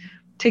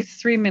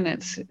takes 3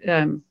 minutes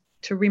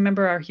to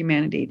remember our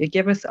humanity, to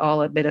give us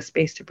all a bit of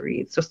space to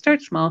breathe. So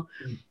start small.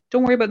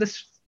 Don't worry about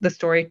the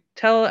story.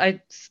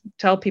 I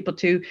tell people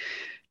to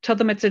tell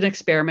them it's an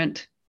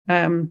experiment,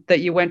 that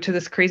you went to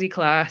this crazy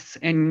class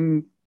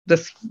and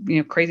this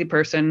crazy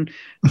person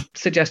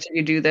suggested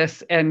you do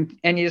this, and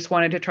you just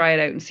wanted to try it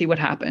out and see what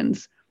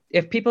happens.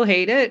 If people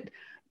hate it,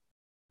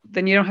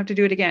 then you don't have to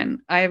do it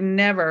again. I have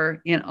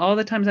never, in all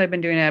the times I've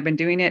been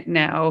doing it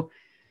now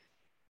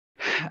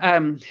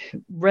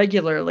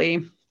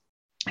regularly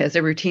as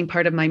a routine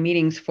part of my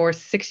meetings for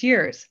 6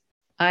 years.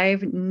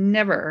 I've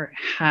never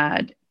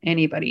had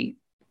anybody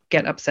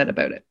get upset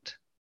about it.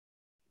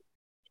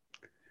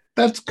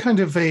 That's kind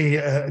of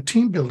a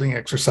team building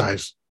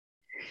exercise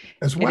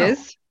as well. It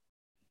is.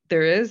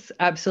 There is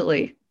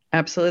absolutely.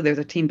 There's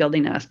a team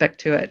building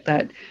aspect to it,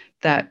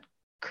 that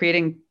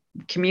creating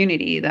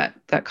community,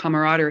 that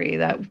camaraderie,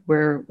 that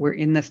we're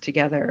in this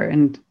together,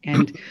 and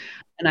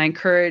I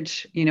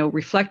encourage,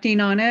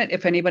 reflecting on it.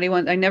 If anybody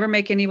wants, I never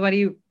make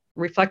anybody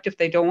reflect if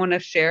they don't want to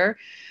share,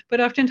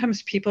 but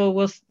oftentimes people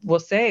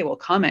will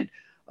comment,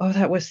 "Oh,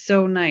 that was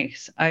so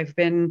nice. I've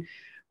been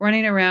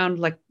running around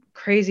like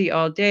crazy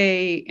all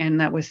day,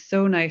 and that was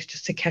so nice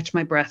just to catch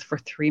my breath for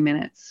 3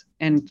 minutes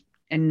and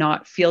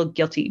not feel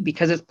guilty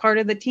because it's part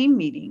of the team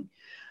meeting."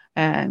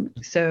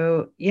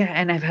 So yeah,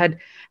 and I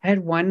had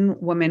one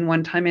woman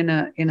one time in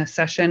a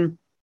session.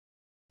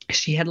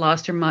 She had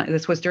lost her mom.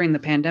 This was during the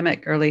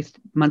pandemic, early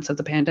months of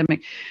the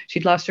pandemic.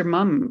 She'd lost her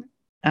mom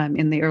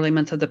in the early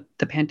months of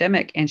the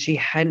pandemic, and she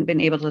hadn't been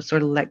able to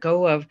sort of let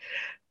go of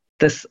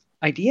this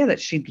idea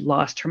that she'd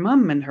lost her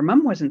mom and her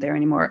mom wasn't there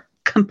anymore.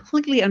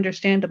 Completely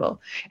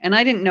understandable. And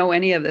I didn't know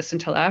any of this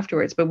until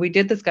afterwards, but we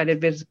did this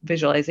guided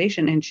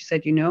visualization, and she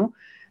said,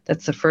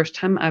 that's the first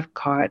time I've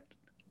caught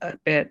a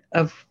bit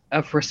of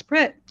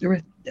respite, or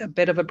a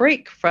bit of a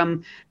break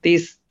from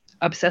these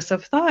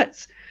obsessive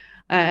thoughts.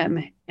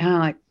 And I'm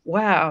like,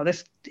 wow,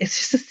 it's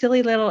just a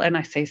silly little, and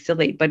I say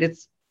silly, but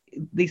it's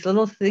these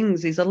little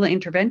things, these little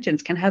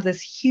interventions can have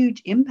this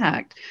huge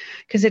impact,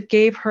 because it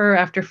gave her,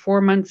 after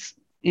 4 months,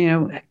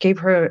 gave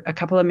her a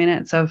couple of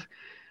minutes of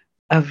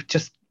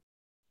just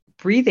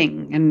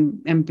breathing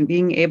and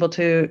being able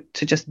to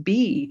just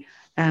be,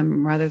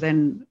 rather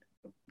than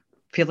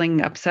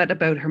feeling upset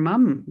about her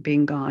mom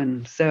being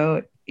gone.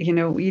 So,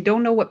 you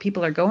don't know what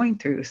people are going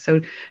through.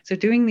 So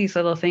doing these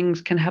little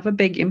things can have a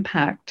big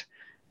impact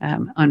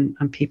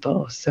on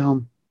people.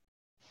 So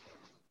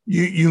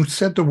you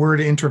said the word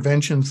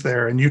interventions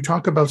there, and you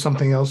talk about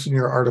something else in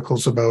your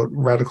articles about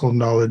radical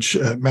knowledge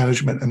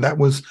management, and that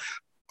was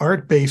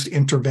art-based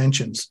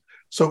interventions.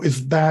 So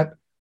is that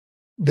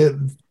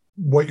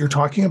what you're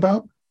talking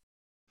about?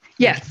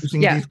 Yes.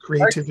 Using these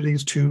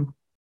creativities to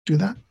do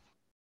that?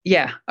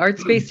 Yeah,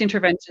 arts-based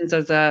interventions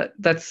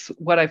that's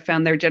what I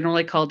found. They're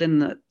generally called in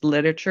the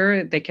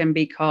literature. They can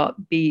be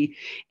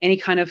any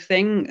kind of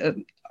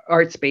thing,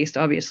 arts-based,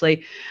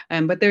 obviously,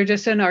 but they're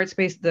just an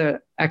arts-based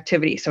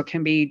activity. So it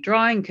can be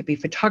drawing, could be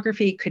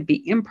photography, could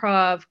be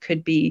improv,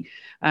 could be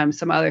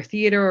some other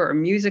theater or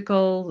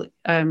musical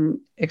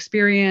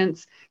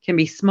experience. Can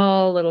be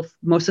small, little.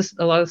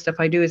 A lot of stuff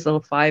I do is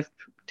little 5-10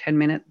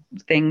 minute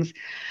things.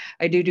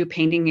 I do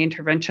painting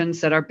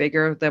interventions that are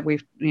bigger, that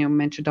we've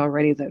mentioned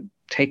already, that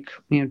take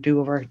do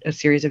over a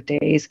series of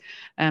days.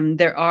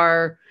 There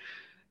are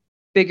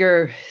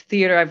bigger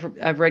theater.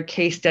 I've read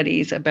case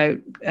studies about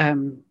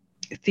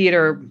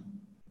theater,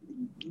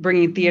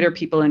 bringing theater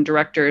people and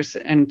directors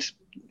and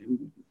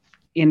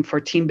in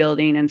for team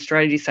building and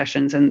strategy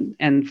sessions,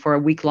 and for a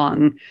week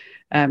long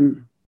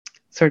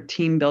sort of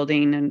team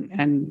building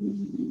and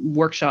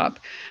workshop.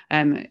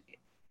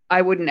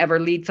 I wouldn't ever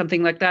lead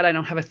something like that. I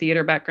don't have a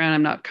theater background.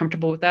 I'm not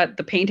comfortable with that.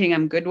 The painting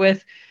I'm good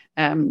with.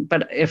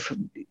 But if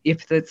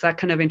it's that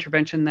kind of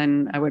intervention,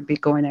 then I would be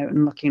going out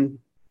and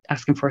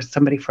asking for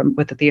somebody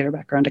with a theater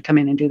background to come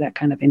in and do that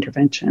kind of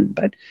intervention.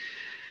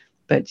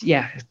 But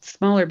yeah,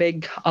 small or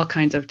big, all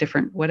kinds of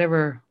different,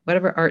 whatever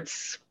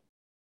arts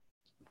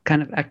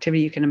kind of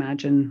activity you can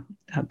imagine,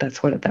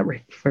 that's what that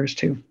refers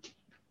to.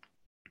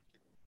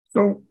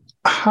 So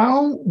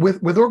how,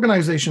 with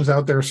organizations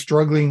out there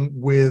struggling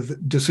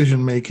with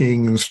decision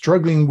making and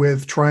struggling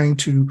with trying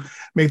to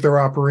make their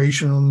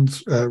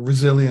operations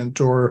resilient,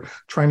 or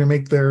trying to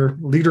make their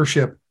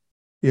leadership,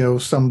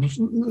 some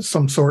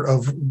sort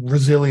of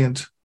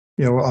resilient,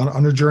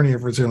 on a journey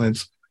of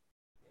resilience,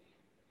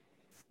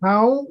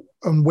 how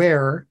and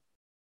where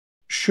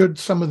should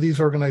some of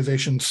these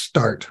organizations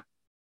start?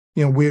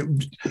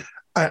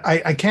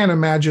 I can't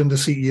imagine the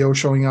CEO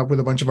showing up with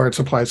a bunch of art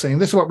supplies saying,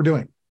 "This is what we're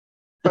doing."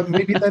 But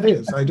maybe that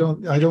is. I don't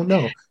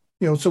know.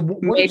 So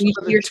what maybe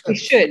we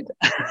should.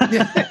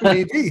 Yeah,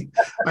 maybe.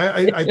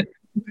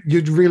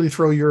 You'd really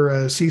throw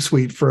your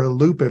C-suite for a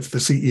loop if the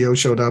CEO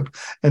showed up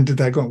and did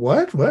that, going,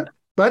 what?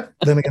 But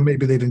then again,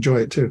 maybe they'd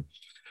enjoy it too.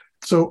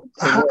 So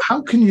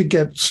how can you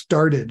get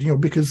started?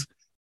 Because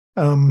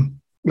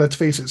let's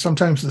face it,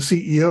 sometimes the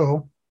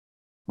CEO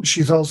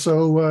she's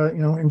also,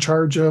 in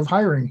charge of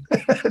hiring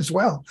as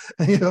well,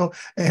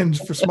 and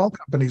for small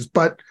companies.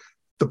 But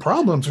the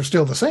problems are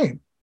still the same,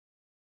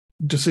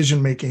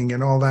 decision making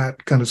and all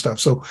that kind of stuff.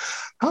 So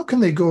how can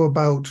they go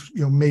about,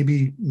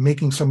 maybe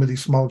making some of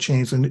these small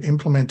changes and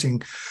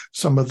implementing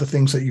some of the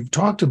things that you've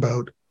talked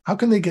about? How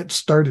can they get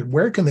started?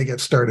 Where can they get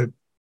started?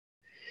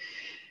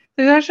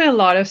 There's actually a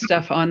lot of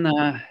stuff on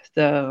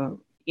the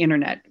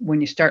internet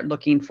when you start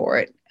looking for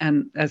it.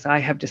 And as I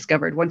have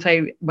discovered, once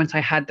I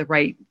had the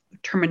right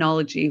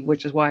terminology,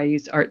 which is why I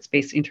use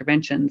arts-based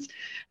interventions.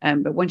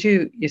 But once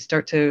you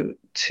start to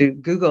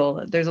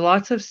Google, there's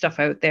lots of stuff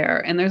out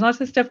there, and there's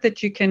lots of stuff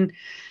that you can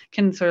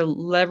sort of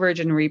leverage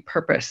and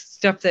repurpose.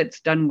 Stuff that's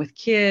done with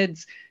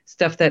kids,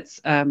 stuff that's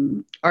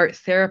art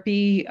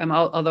therapy.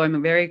 Although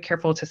I'm very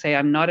careful to say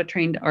I'm not a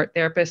trained art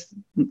therapist.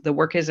 The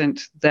work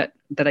isn't that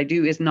I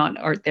do is not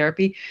art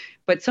therapy,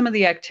 but some of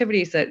the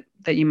activities that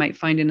you might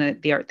find in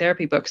the art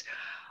therapy books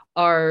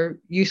are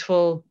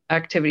useful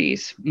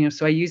activities.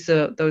 So I use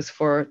those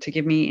to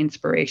give me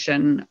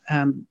inspiration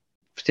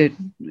to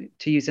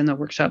use in the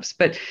workshops.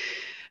 But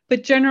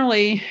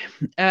generally,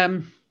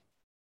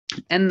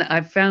 and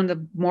I've found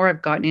the more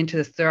I've gotten into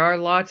this, there are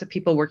lots of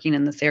people working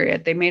in this area.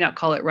 They may not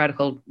call it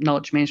radical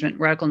knowledge management.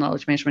 Radical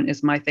knowledge management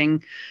is my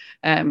thing.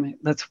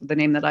 That's the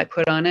name that I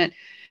put on it.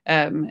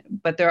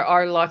 But there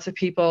are lots of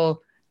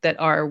people that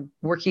are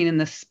working in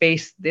the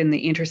space in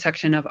the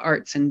intersection of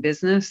arts and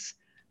business.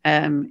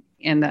 And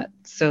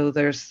so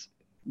there's,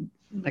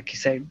 like you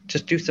say,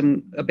 just do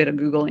a bit of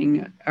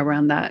Googling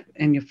around that,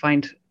 and you'll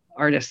find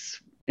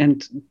artists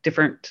and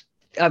different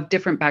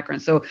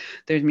backgrounds. So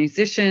there's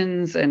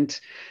musicians, and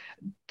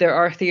there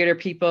are theater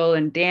people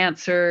and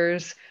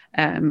dancers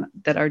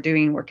that are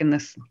doing work in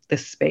this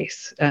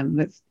space. And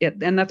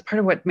that's part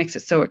of what makes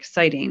it so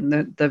exciting,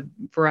 the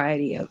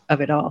variety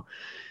of it all.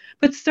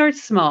 But start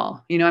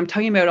small. I'm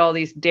talking about all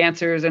these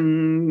dancers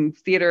and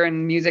theater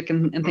and music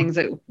and things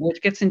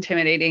which gets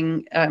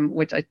intimidating,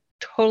 which I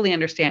totally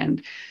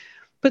understand.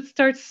 But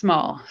start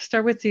small.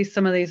 Start with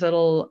some of these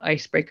little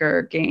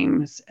icebreaker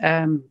games.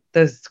 I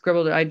do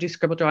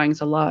scribble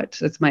drawings a lot.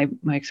 That's my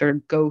sort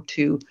of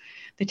go-to.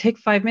 They take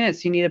 5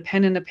 minutes. You need a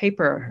pen and a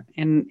paper,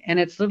 and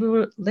it's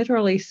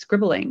literally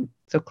scribbling.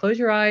 So close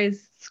your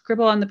eyes,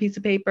 scribble on the piece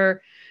of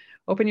paper,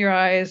 open your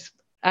eyes,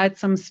 add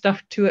some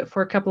stuff to it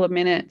for a couple of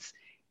minutes.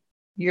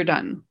 You're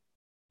done.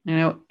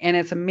 And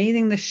it's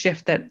amazing the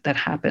shift that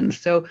happens.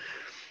 So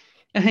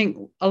I think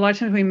a lot of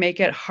times we make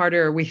it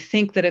harder. We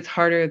think that it's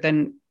harder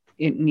than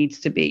it needs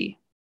to be.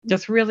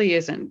 This really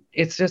isn't.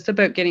 It's just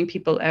about getting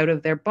people out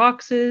of their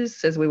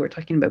boxes, as we were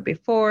talking about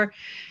before.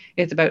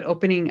 It's about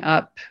opening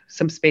up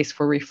some space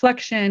for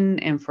reflection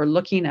and for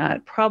looking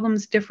at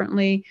problems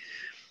differently.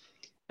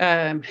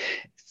 Some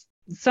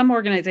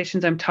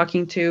organizations I'm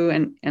talking to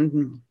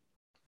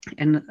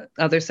and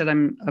others that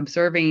I'm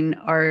observing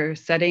are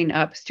setting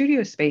up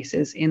studio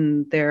spaces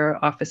in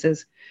their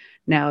offices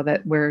now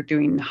that we're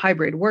doing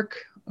hybrid work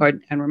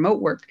and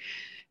remote work.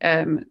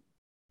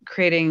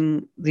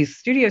 Creating these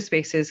studio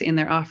spaces in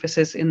their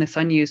offices in this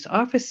unused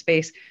office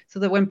space, so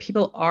that when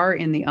people are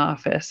in the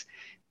office,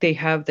 they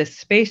have this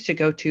space to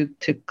go to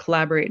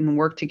collaborate and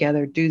work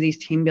together, do these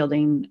team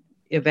building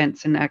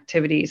events and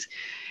activities,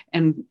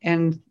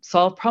 and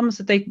solve problems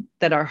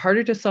that are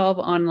harder to solve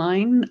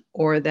online,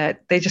 or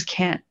that they just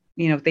can't.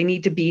 They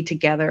need to be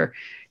together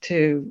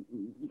to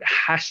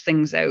hash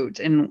things out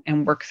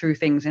and work through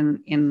things.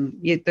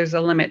 There's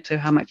a limit to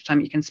how much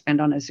time you can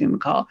spend on a Zoom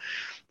call.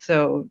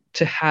 So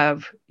to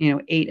have,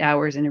 8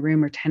 hours in a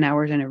room or 10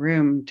 hours in a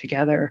room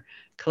together,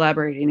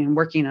 collaborating and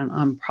working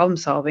on problem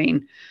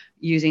solving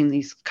using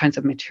these kinds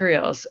of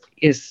materials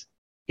is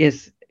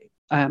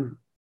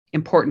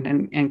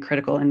important and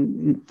critical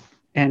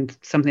and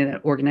something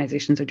that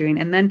organizations are doing.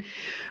 And then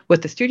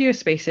with the studio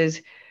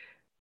spaces,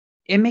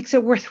 it makes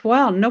it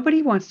worthwhile.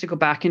 Nobody wants to go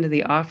back into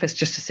the office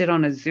just to sit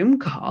on a Zoom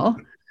call.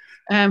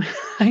 You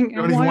don't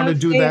even want to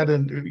do that,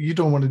 and you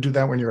don't want to do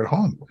that when you're at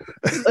home.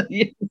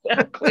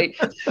 Exactly.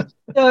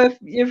 So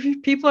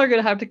if people are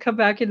going to have to come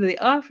back into the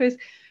office,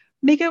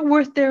 make it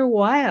worth their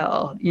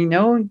while.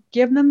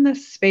 Give them the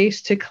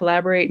space to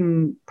collaborate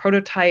and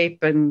prototype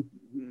and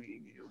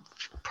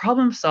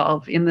problem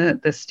solve in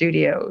the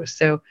studio.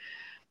 So,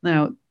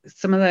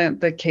 some of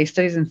the case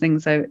studies and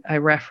things I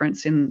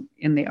reference in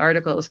the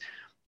articles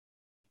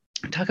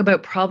talk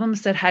about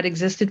problems that had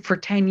existed for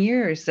 10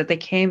 years, that they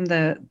came,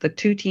 the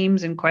two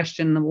teams in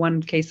question, the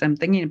one case I'm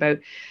thinking about,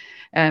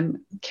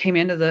 came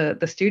into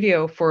the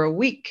studio for a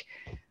week,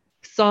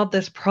 solved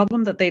this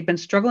problem that they'd been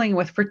struggling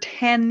with for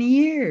 10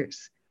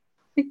 years.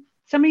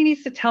 Somebody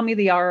needs to tell me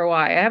the ROI.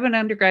 I have an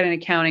undergrad in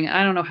accounting.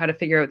 I don't know how to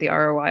figure out the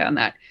ROI on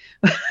that,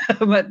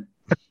 but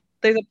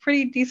there's a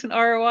pretty decent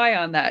ROI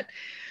on that.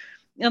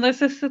 And that's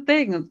just the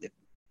thing.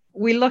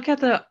 We look at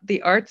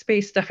the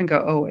arts-based stuff and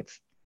go,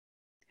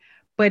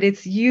 but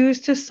it's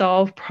used to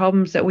solve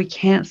problems that we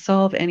can't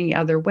solve any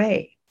other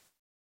way,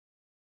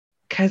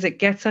 because it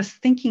gets us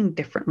thinking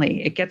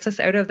differently. It gets us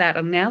out of that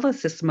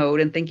analysis mode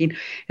and thinking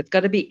it's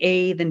got to be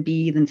A, then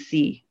B, then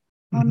C.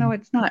 Mm-hmm. Oh, no,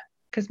 it's not,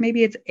 because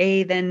maybe it's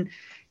A, then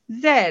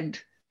Z,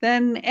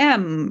 then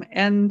M,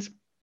 and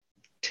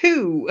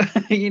 2,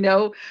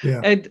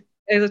 Yeah. and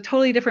it's a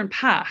totally different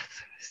path.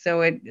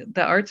 So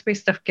the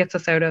arts-based stuff gets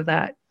us out of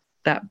that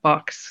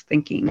box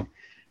thinking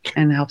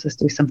and helps us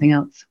do something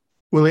else.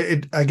 Well,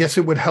 I guess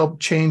it would help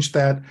change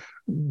that.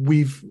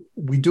 We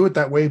do it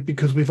that way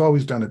because we've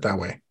always done it that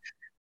way.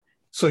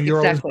 So you're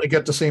always going to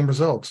get the same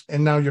results,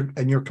 and now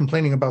you're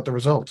complaining about the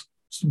results,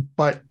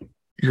 but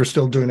you're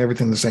still doing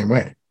everything the same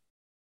way.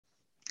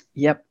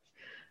 Yep.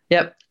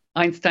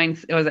 Einstein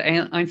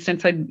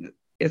said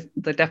is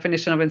the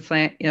definition of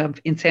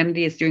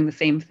insanity is doing the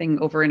same thing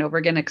over and over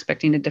again,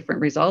 expecting a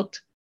different result.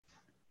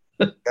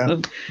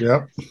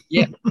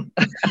 Yeah.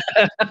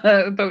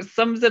 About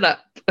sums it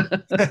up.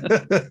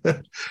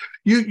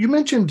 You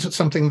mentioned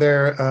something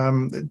there,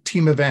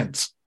 team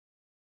events.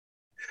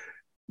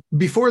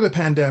 Before the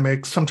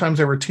pandemic, sometimes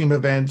there were team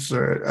events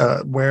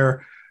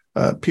where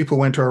people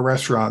went to a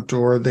restaurant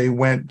or they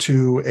went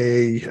to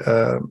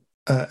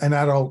an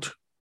adult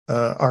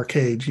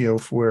arcade,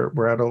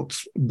 where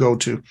adults go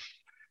to.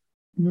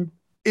 Mm-hmm.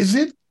 Is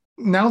it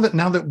now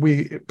that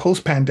we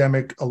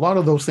post-pandemic, a lot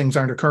of those things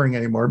aren't occurring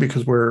anymore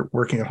because we're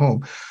working at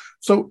home.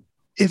 So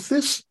is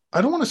this,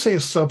 I don't want to say a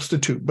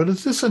substitute, but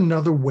is this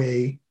another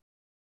way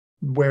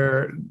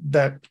where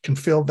that can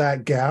fill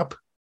that gap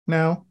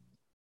now?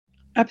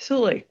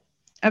 Absolutely.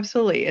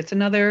 It's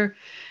another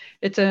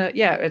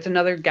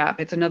gap.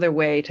 It's another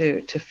way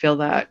to fill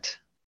that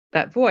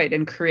void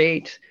and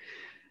create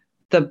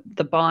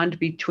the bond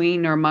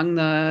between or among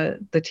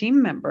the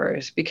team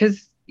members,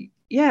 because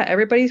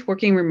everybody's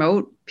working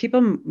remote.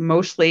 People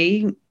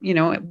mostly,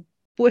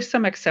 with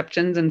some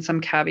exceptions and some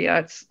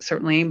caveats,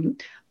 certainly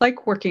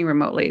like working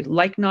remotely,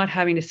 like not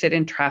having to sit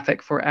in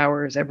traffic for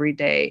hours every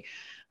day,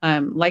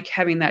 like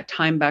having that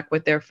time back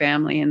with their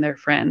family and their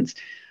friends,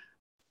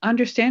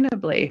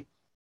 understandably.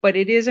 But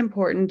it is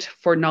important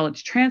for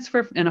knowledge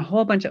transfer and a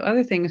whole bunch of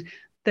other things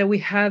that we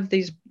have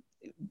these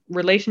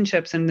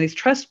relationships and these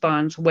trust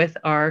bonds with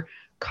our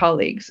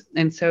colleagues.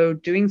 And so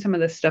doing some of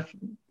this stuff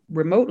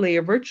remotely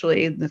or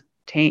virtually, the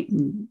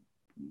painting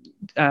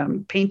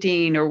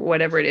or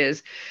whatever it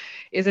is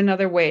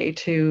another way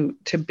to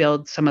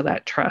build some of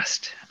that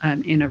trust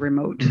in a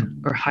remote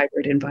or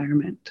hybrid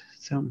environment.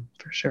 So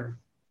for sure.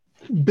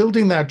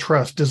 Building that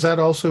trust, does that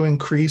also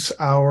increase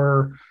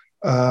our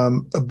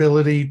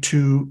ability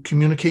to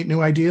communicate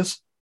new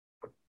ideas?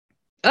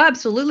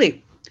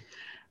 Absolutely.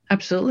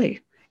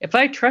 If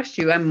I trust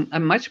you,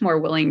 I'm much more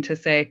willing to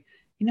say,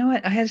 you know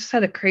what, I just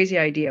had a crazy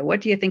idea.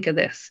 What do you think of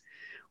this?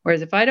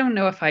 Whereas if I don't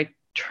know if I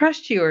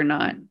trust you or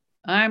not,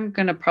 I'm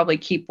going to probably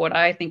keep what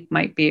I think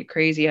might be a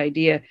crazy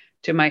idea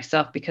to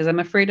myself because I'm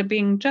afraid of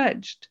being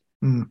judged.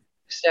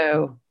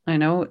 So I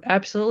know,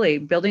 absolutely,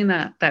 building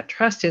that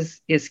trust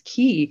is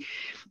key.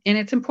 And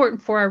it's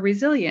important for our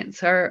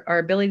resilience, our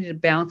ability to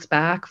bounce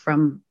back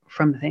from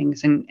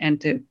things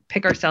and to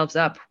pick ourselves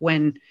up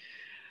when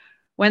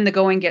the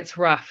going gets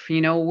rough.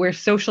 We're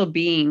social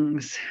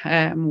beings.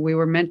 We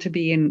were meant to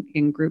be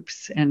in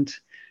groups and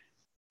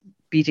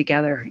be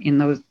together in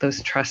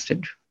those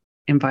trusted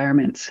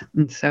environments.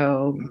 And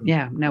so,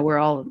 now we're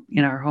all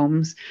in our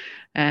homes,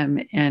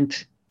 and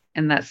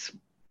that's,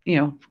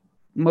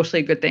 mostly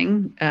a good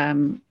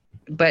thing.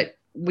 But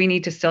we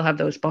need to still have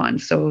those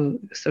bonds. So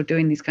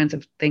doing these kinds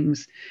of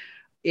things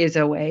is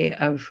a way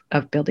of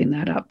building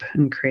that up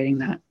and creating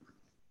that.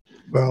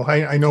 Well,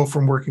 I know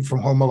from working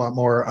from home a lot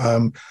more,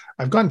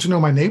 I've gotten to know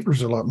my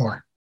neighbors a lot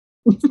more.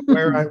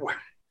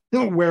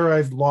 Where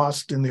I've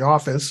lost in the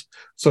office,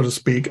 so to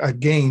speak, I've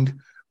gained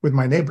with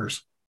my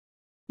neighbors.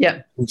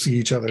 Yeah. We see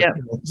each other.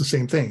 It's the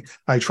same thing.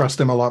 I trust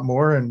them a lot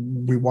more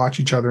and we watch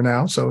each other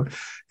now. So,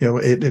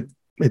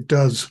 it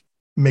does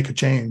make a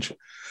change.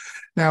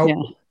 Now,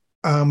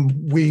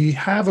 we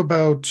have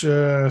about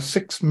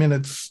 6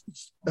 minutes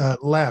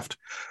left,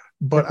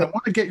 but I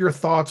want to get your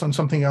thoughts on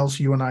something else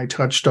you and I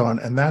touched on,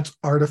 and that's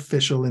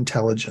artificial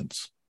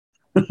intelligence.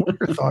 What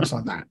are your thoughts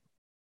on that?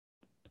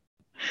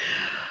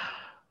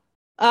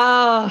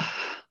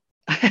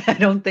 I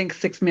don't think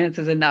 6 minutes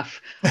is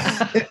enough.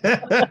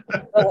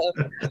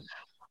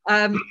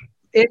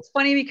 It's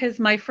funny because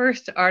my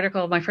first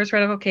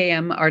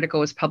RKM article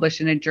was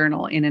published in a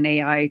journal, in an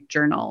AI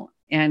journal.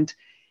 And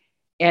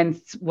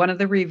one of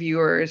the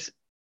reviewers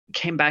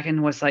came back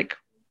and was like,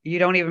 you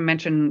don't even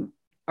mention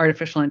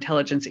artificial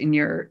intelligence in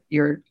your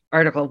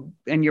article,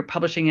 and you're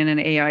publishing in an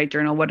AI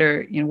journal. What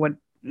are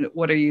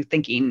you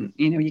thinking?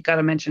 You got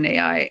to mention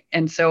AI.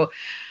 And so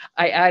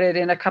I added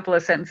in a couple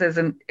of sentences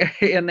in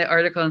the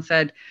article and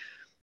said,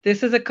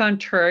 this is a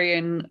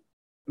contrarian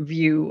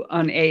view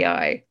on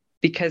AI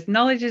because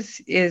knowledge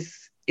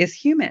is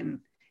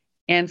human.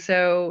 And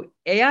so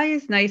AI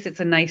is nice.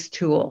 It's a nice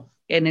tool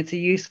and it's a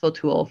useful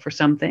tool for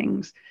some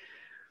things.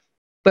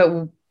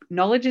 But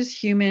knowledge is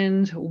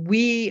human.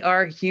 We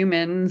are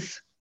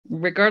humans,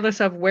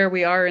 regardless of where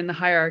we are in the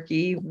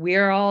hierarchy. We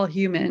are all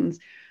humans.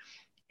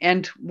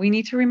 And we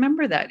need to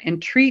remember that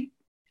and treat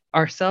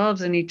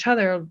ourselves and each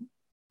other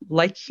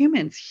like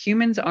humans.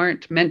 Humans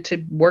aren't meant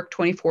to work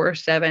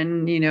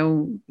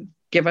 24/7,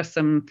 give us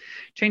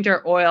change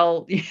our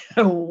oil,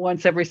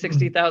 once every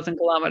 60,000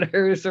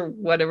 kilometers or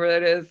whatever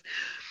it is.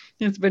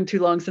 It's been too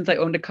long since I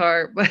owned a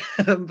car,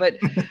 but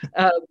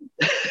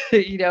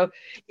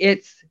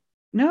it's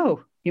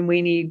no,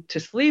 we need to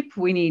sleep,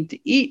 we need to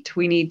eat,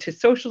 we need to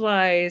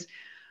socialize,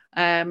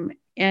 and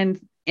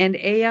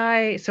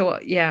AI. So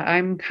yeah,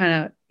 I'm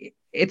kind of,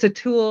 it's a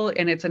tool,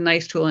 and it's a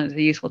nice tool, and it's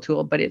a useful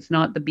tool, but it's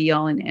not the be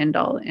all and end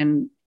all.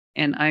 And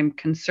I'm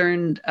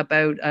concerned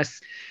about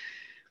us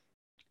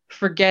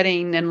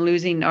forgetting and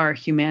losing our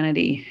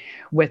humanity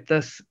with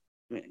this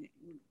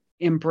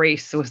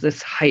embrace, with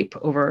this hype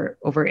over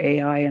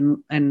AI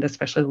and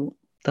especially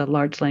the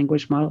large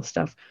language model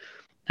stuff.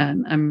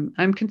 And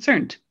I'm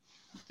concerned.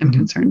 I'm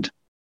concerned.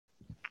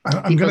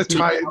 I'm going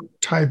to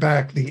tie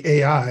back the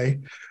AI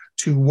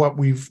to what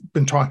we've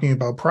been talking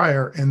about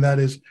prior, and that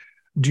is,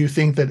 do you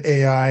think that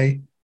AI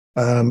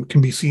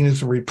can be seen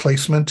as a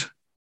replacement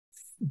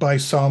by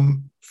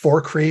some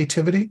for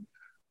creativity?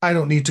 I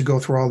don't need to go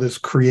through all this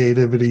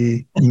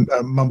creativity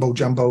mumbo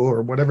jumbo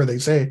or whatever they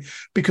say,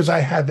 because I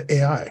have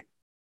AI.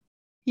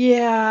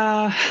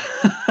 Yeah.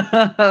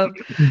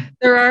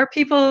 There are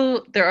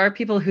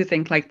people who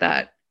think like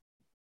that.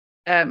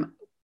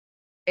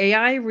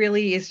 AI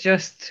really is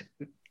just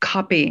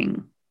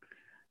copying.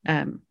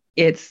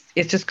 It's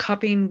just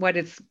copying what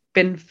it's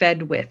been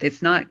fed with.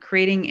 It's not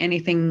creating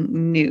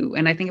anything new.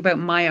 And I think about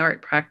my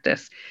art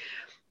practice.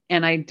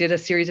 And I did a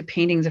series of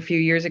paintings a few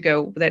years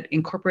ago that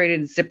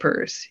incorporated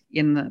zippers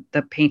in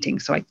the painting.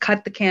 So I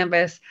cut the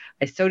canvas,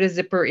 I sewed a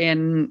zipper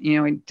in,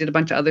 I did a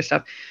bunch of other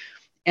stuff.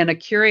 And a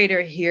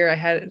curator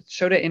here,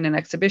 showed it in an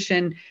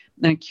exhibition,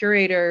 and a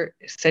curator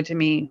said to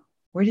me,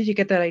 "Where did you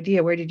get that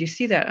idea? Where did you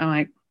see that?" I'm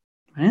like,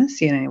 "I didn't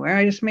see it anywhere.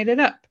 I just made it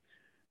up."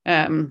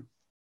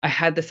 I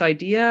had this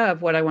idea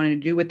of what I wanted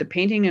to do with the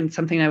painting and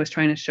something I was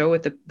trying to show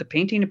with the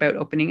painting about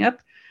opening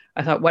up.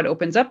 I thought, what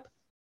opens up?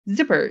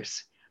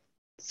 Zippers.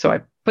 So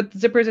I put the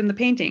zippers in the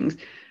paintings.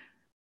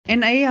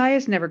 And AI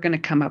is never going to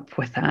come up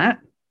with that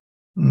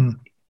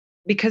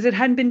because it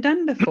hadn't been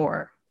done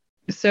before.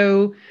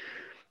 So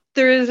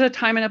there is a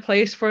time and a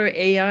place for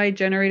AI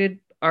generated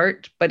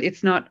art, but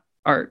it's not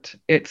art.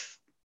 It's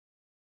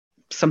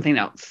something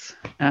else.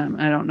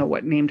 I don't know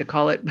what name to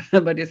call it,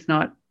 but it's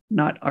not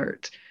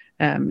art.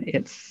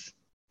 It's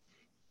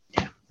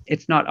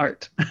not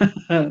art.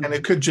 And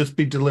it could just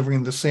be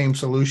delivering the same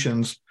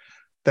solutions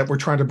that we're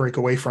trying to break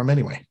away from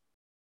anyway.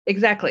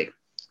 Exactly.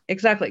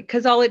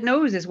 Because all it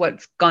knows is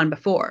what's gone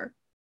before.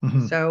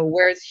 Mm-hmm. So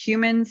whereas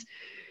humans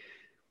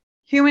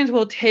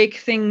will take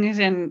things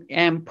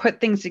and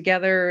put things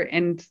together,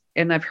 and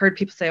I've heard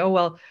people say, oh,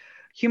 well,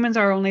 humans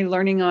are only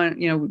learning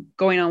on,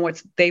 going on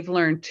what they've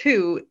learned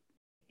too.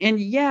 And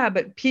yeah,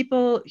 but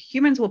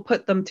humans will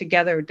put them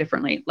together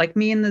differently, like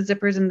me and the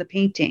zippers in the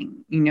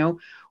painting,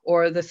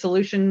 or the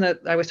solution that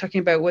I was talking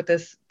about with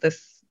this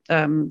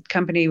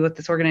company, with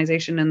this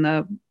organization, and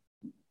the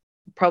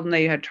problem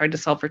they had tried to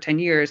solve for 10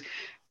 years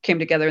came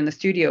together in the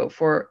studio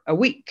for a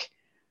week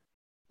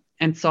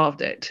and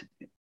solved it.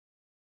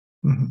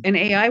 Mm-hmm. And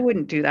AI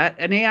wouldn't do that.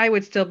 An AI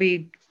would still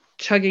be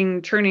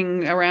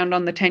turning around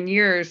on the 10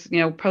 years,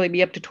 probably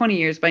be up to 20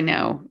 years by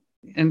now.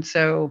 And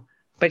so,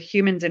 but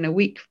humans in a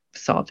week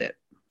solved it.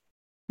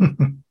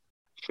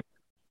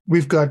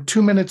 We've got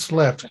 2 minutes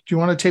left. Do you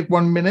want to take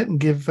 1 minute and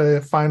give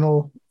a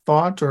final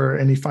thought or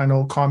any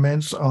final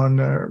comments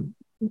on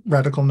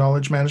radical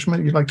knowledge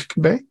management you'd like to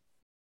convey?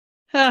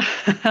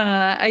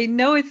 I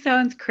know it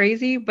sounds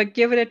crazy, but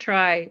give it a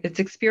try. It's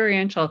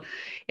experiential.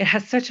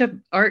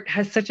 Art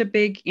has such a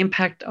big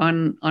impact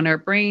on our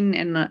brain,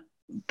 and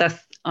thus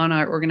on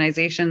our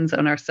organizations,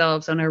 on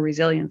ourselves, on our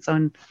resilience,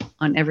 on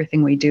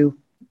everything we do.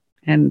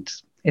 And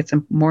it's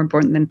more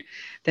important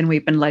than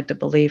we've been led to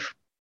believe.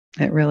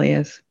 It really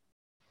is.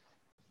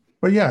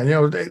 Well,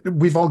 yeah,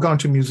 we've all gone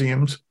to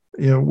museums.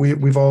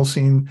 We've all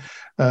seen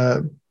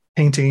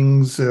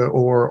paintings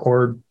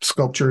or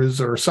sculptures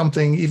or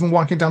something. Even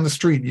walking down the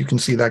street, you can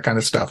see that kind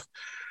of stuff.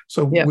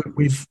 So yeah.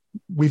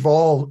 We've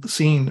all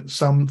seen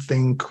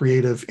something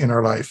creative in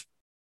our life,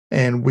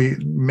 and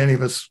many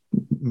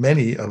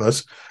of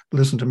us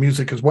listen to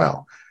music as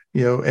well,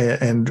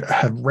 and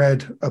have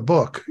read a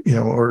book,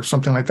 or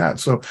something like that.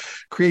 So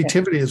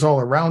creativity is all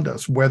around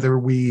us, whether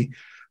we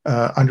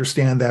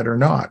understand that or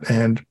not.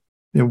 And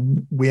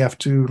we have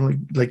to,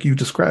 like you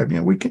described,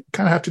 we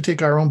kind of have to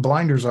take our own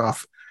blinders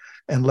off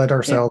and let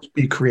ourselves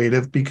be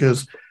creative,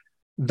 because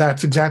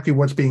that's exactly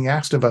what's being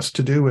asked of us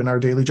to do in our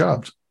daily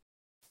jobs.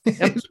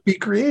 Yep. Be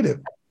creative.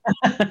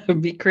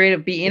 Be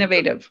creative, be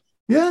innovative.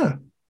 Yeah.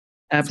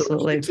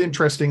 Absolutely. So it's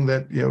interesting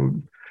that,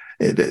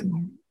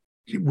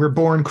 we're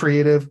born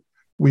creative.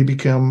 We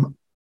become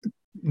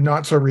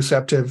not so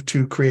receptive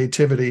to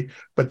creativity,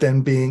 but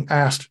then being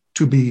asked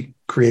to be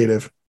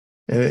creative.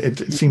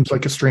 It seems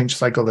like a strange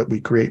cycle that we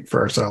create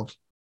for ourselves.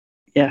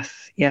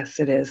 Yes,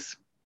 it is.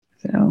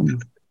 So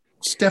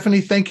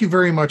Stephanie, thank you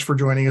very much for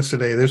joining us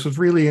today. This was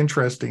really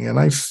interesting, and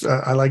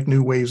I like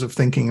new ways of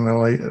thinking, and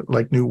I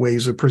like new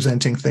ways of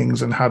presenting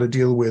things and how to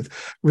deal with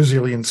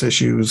resilience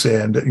issues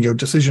and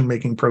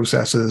decision-making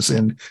processes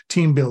and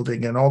team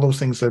building and all those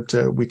things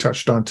that we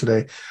touched on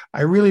today.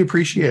 I really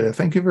appreciate it.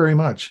 Thank you very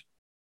much.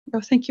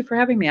 Oh, thank you for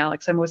having me,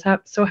 Alex. I was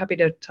so happy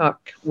to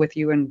talk with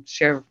you and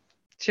share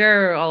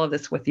all of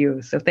this with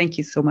you. So thank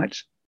you so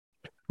much.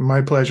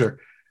 My pleasure.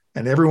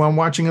 And everyone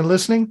watching and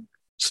listening,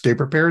 stay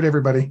prepared,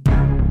 everybody.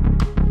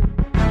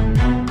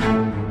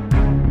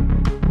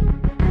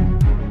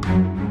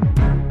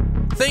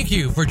 Thank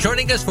you for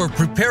joining us for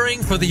Preparing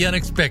for the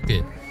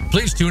Unexpected.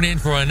 Please tune in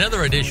for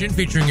another edition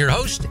featuring your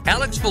host,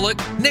 Alex Bullock,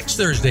 next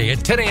Thursday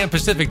at 10 a.m.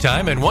 Pacific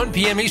Time and 1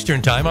 p.m.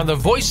 Eastern Time on the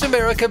Voice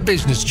America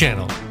Business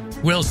Channel.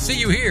 We'll see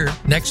you here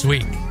next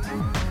week.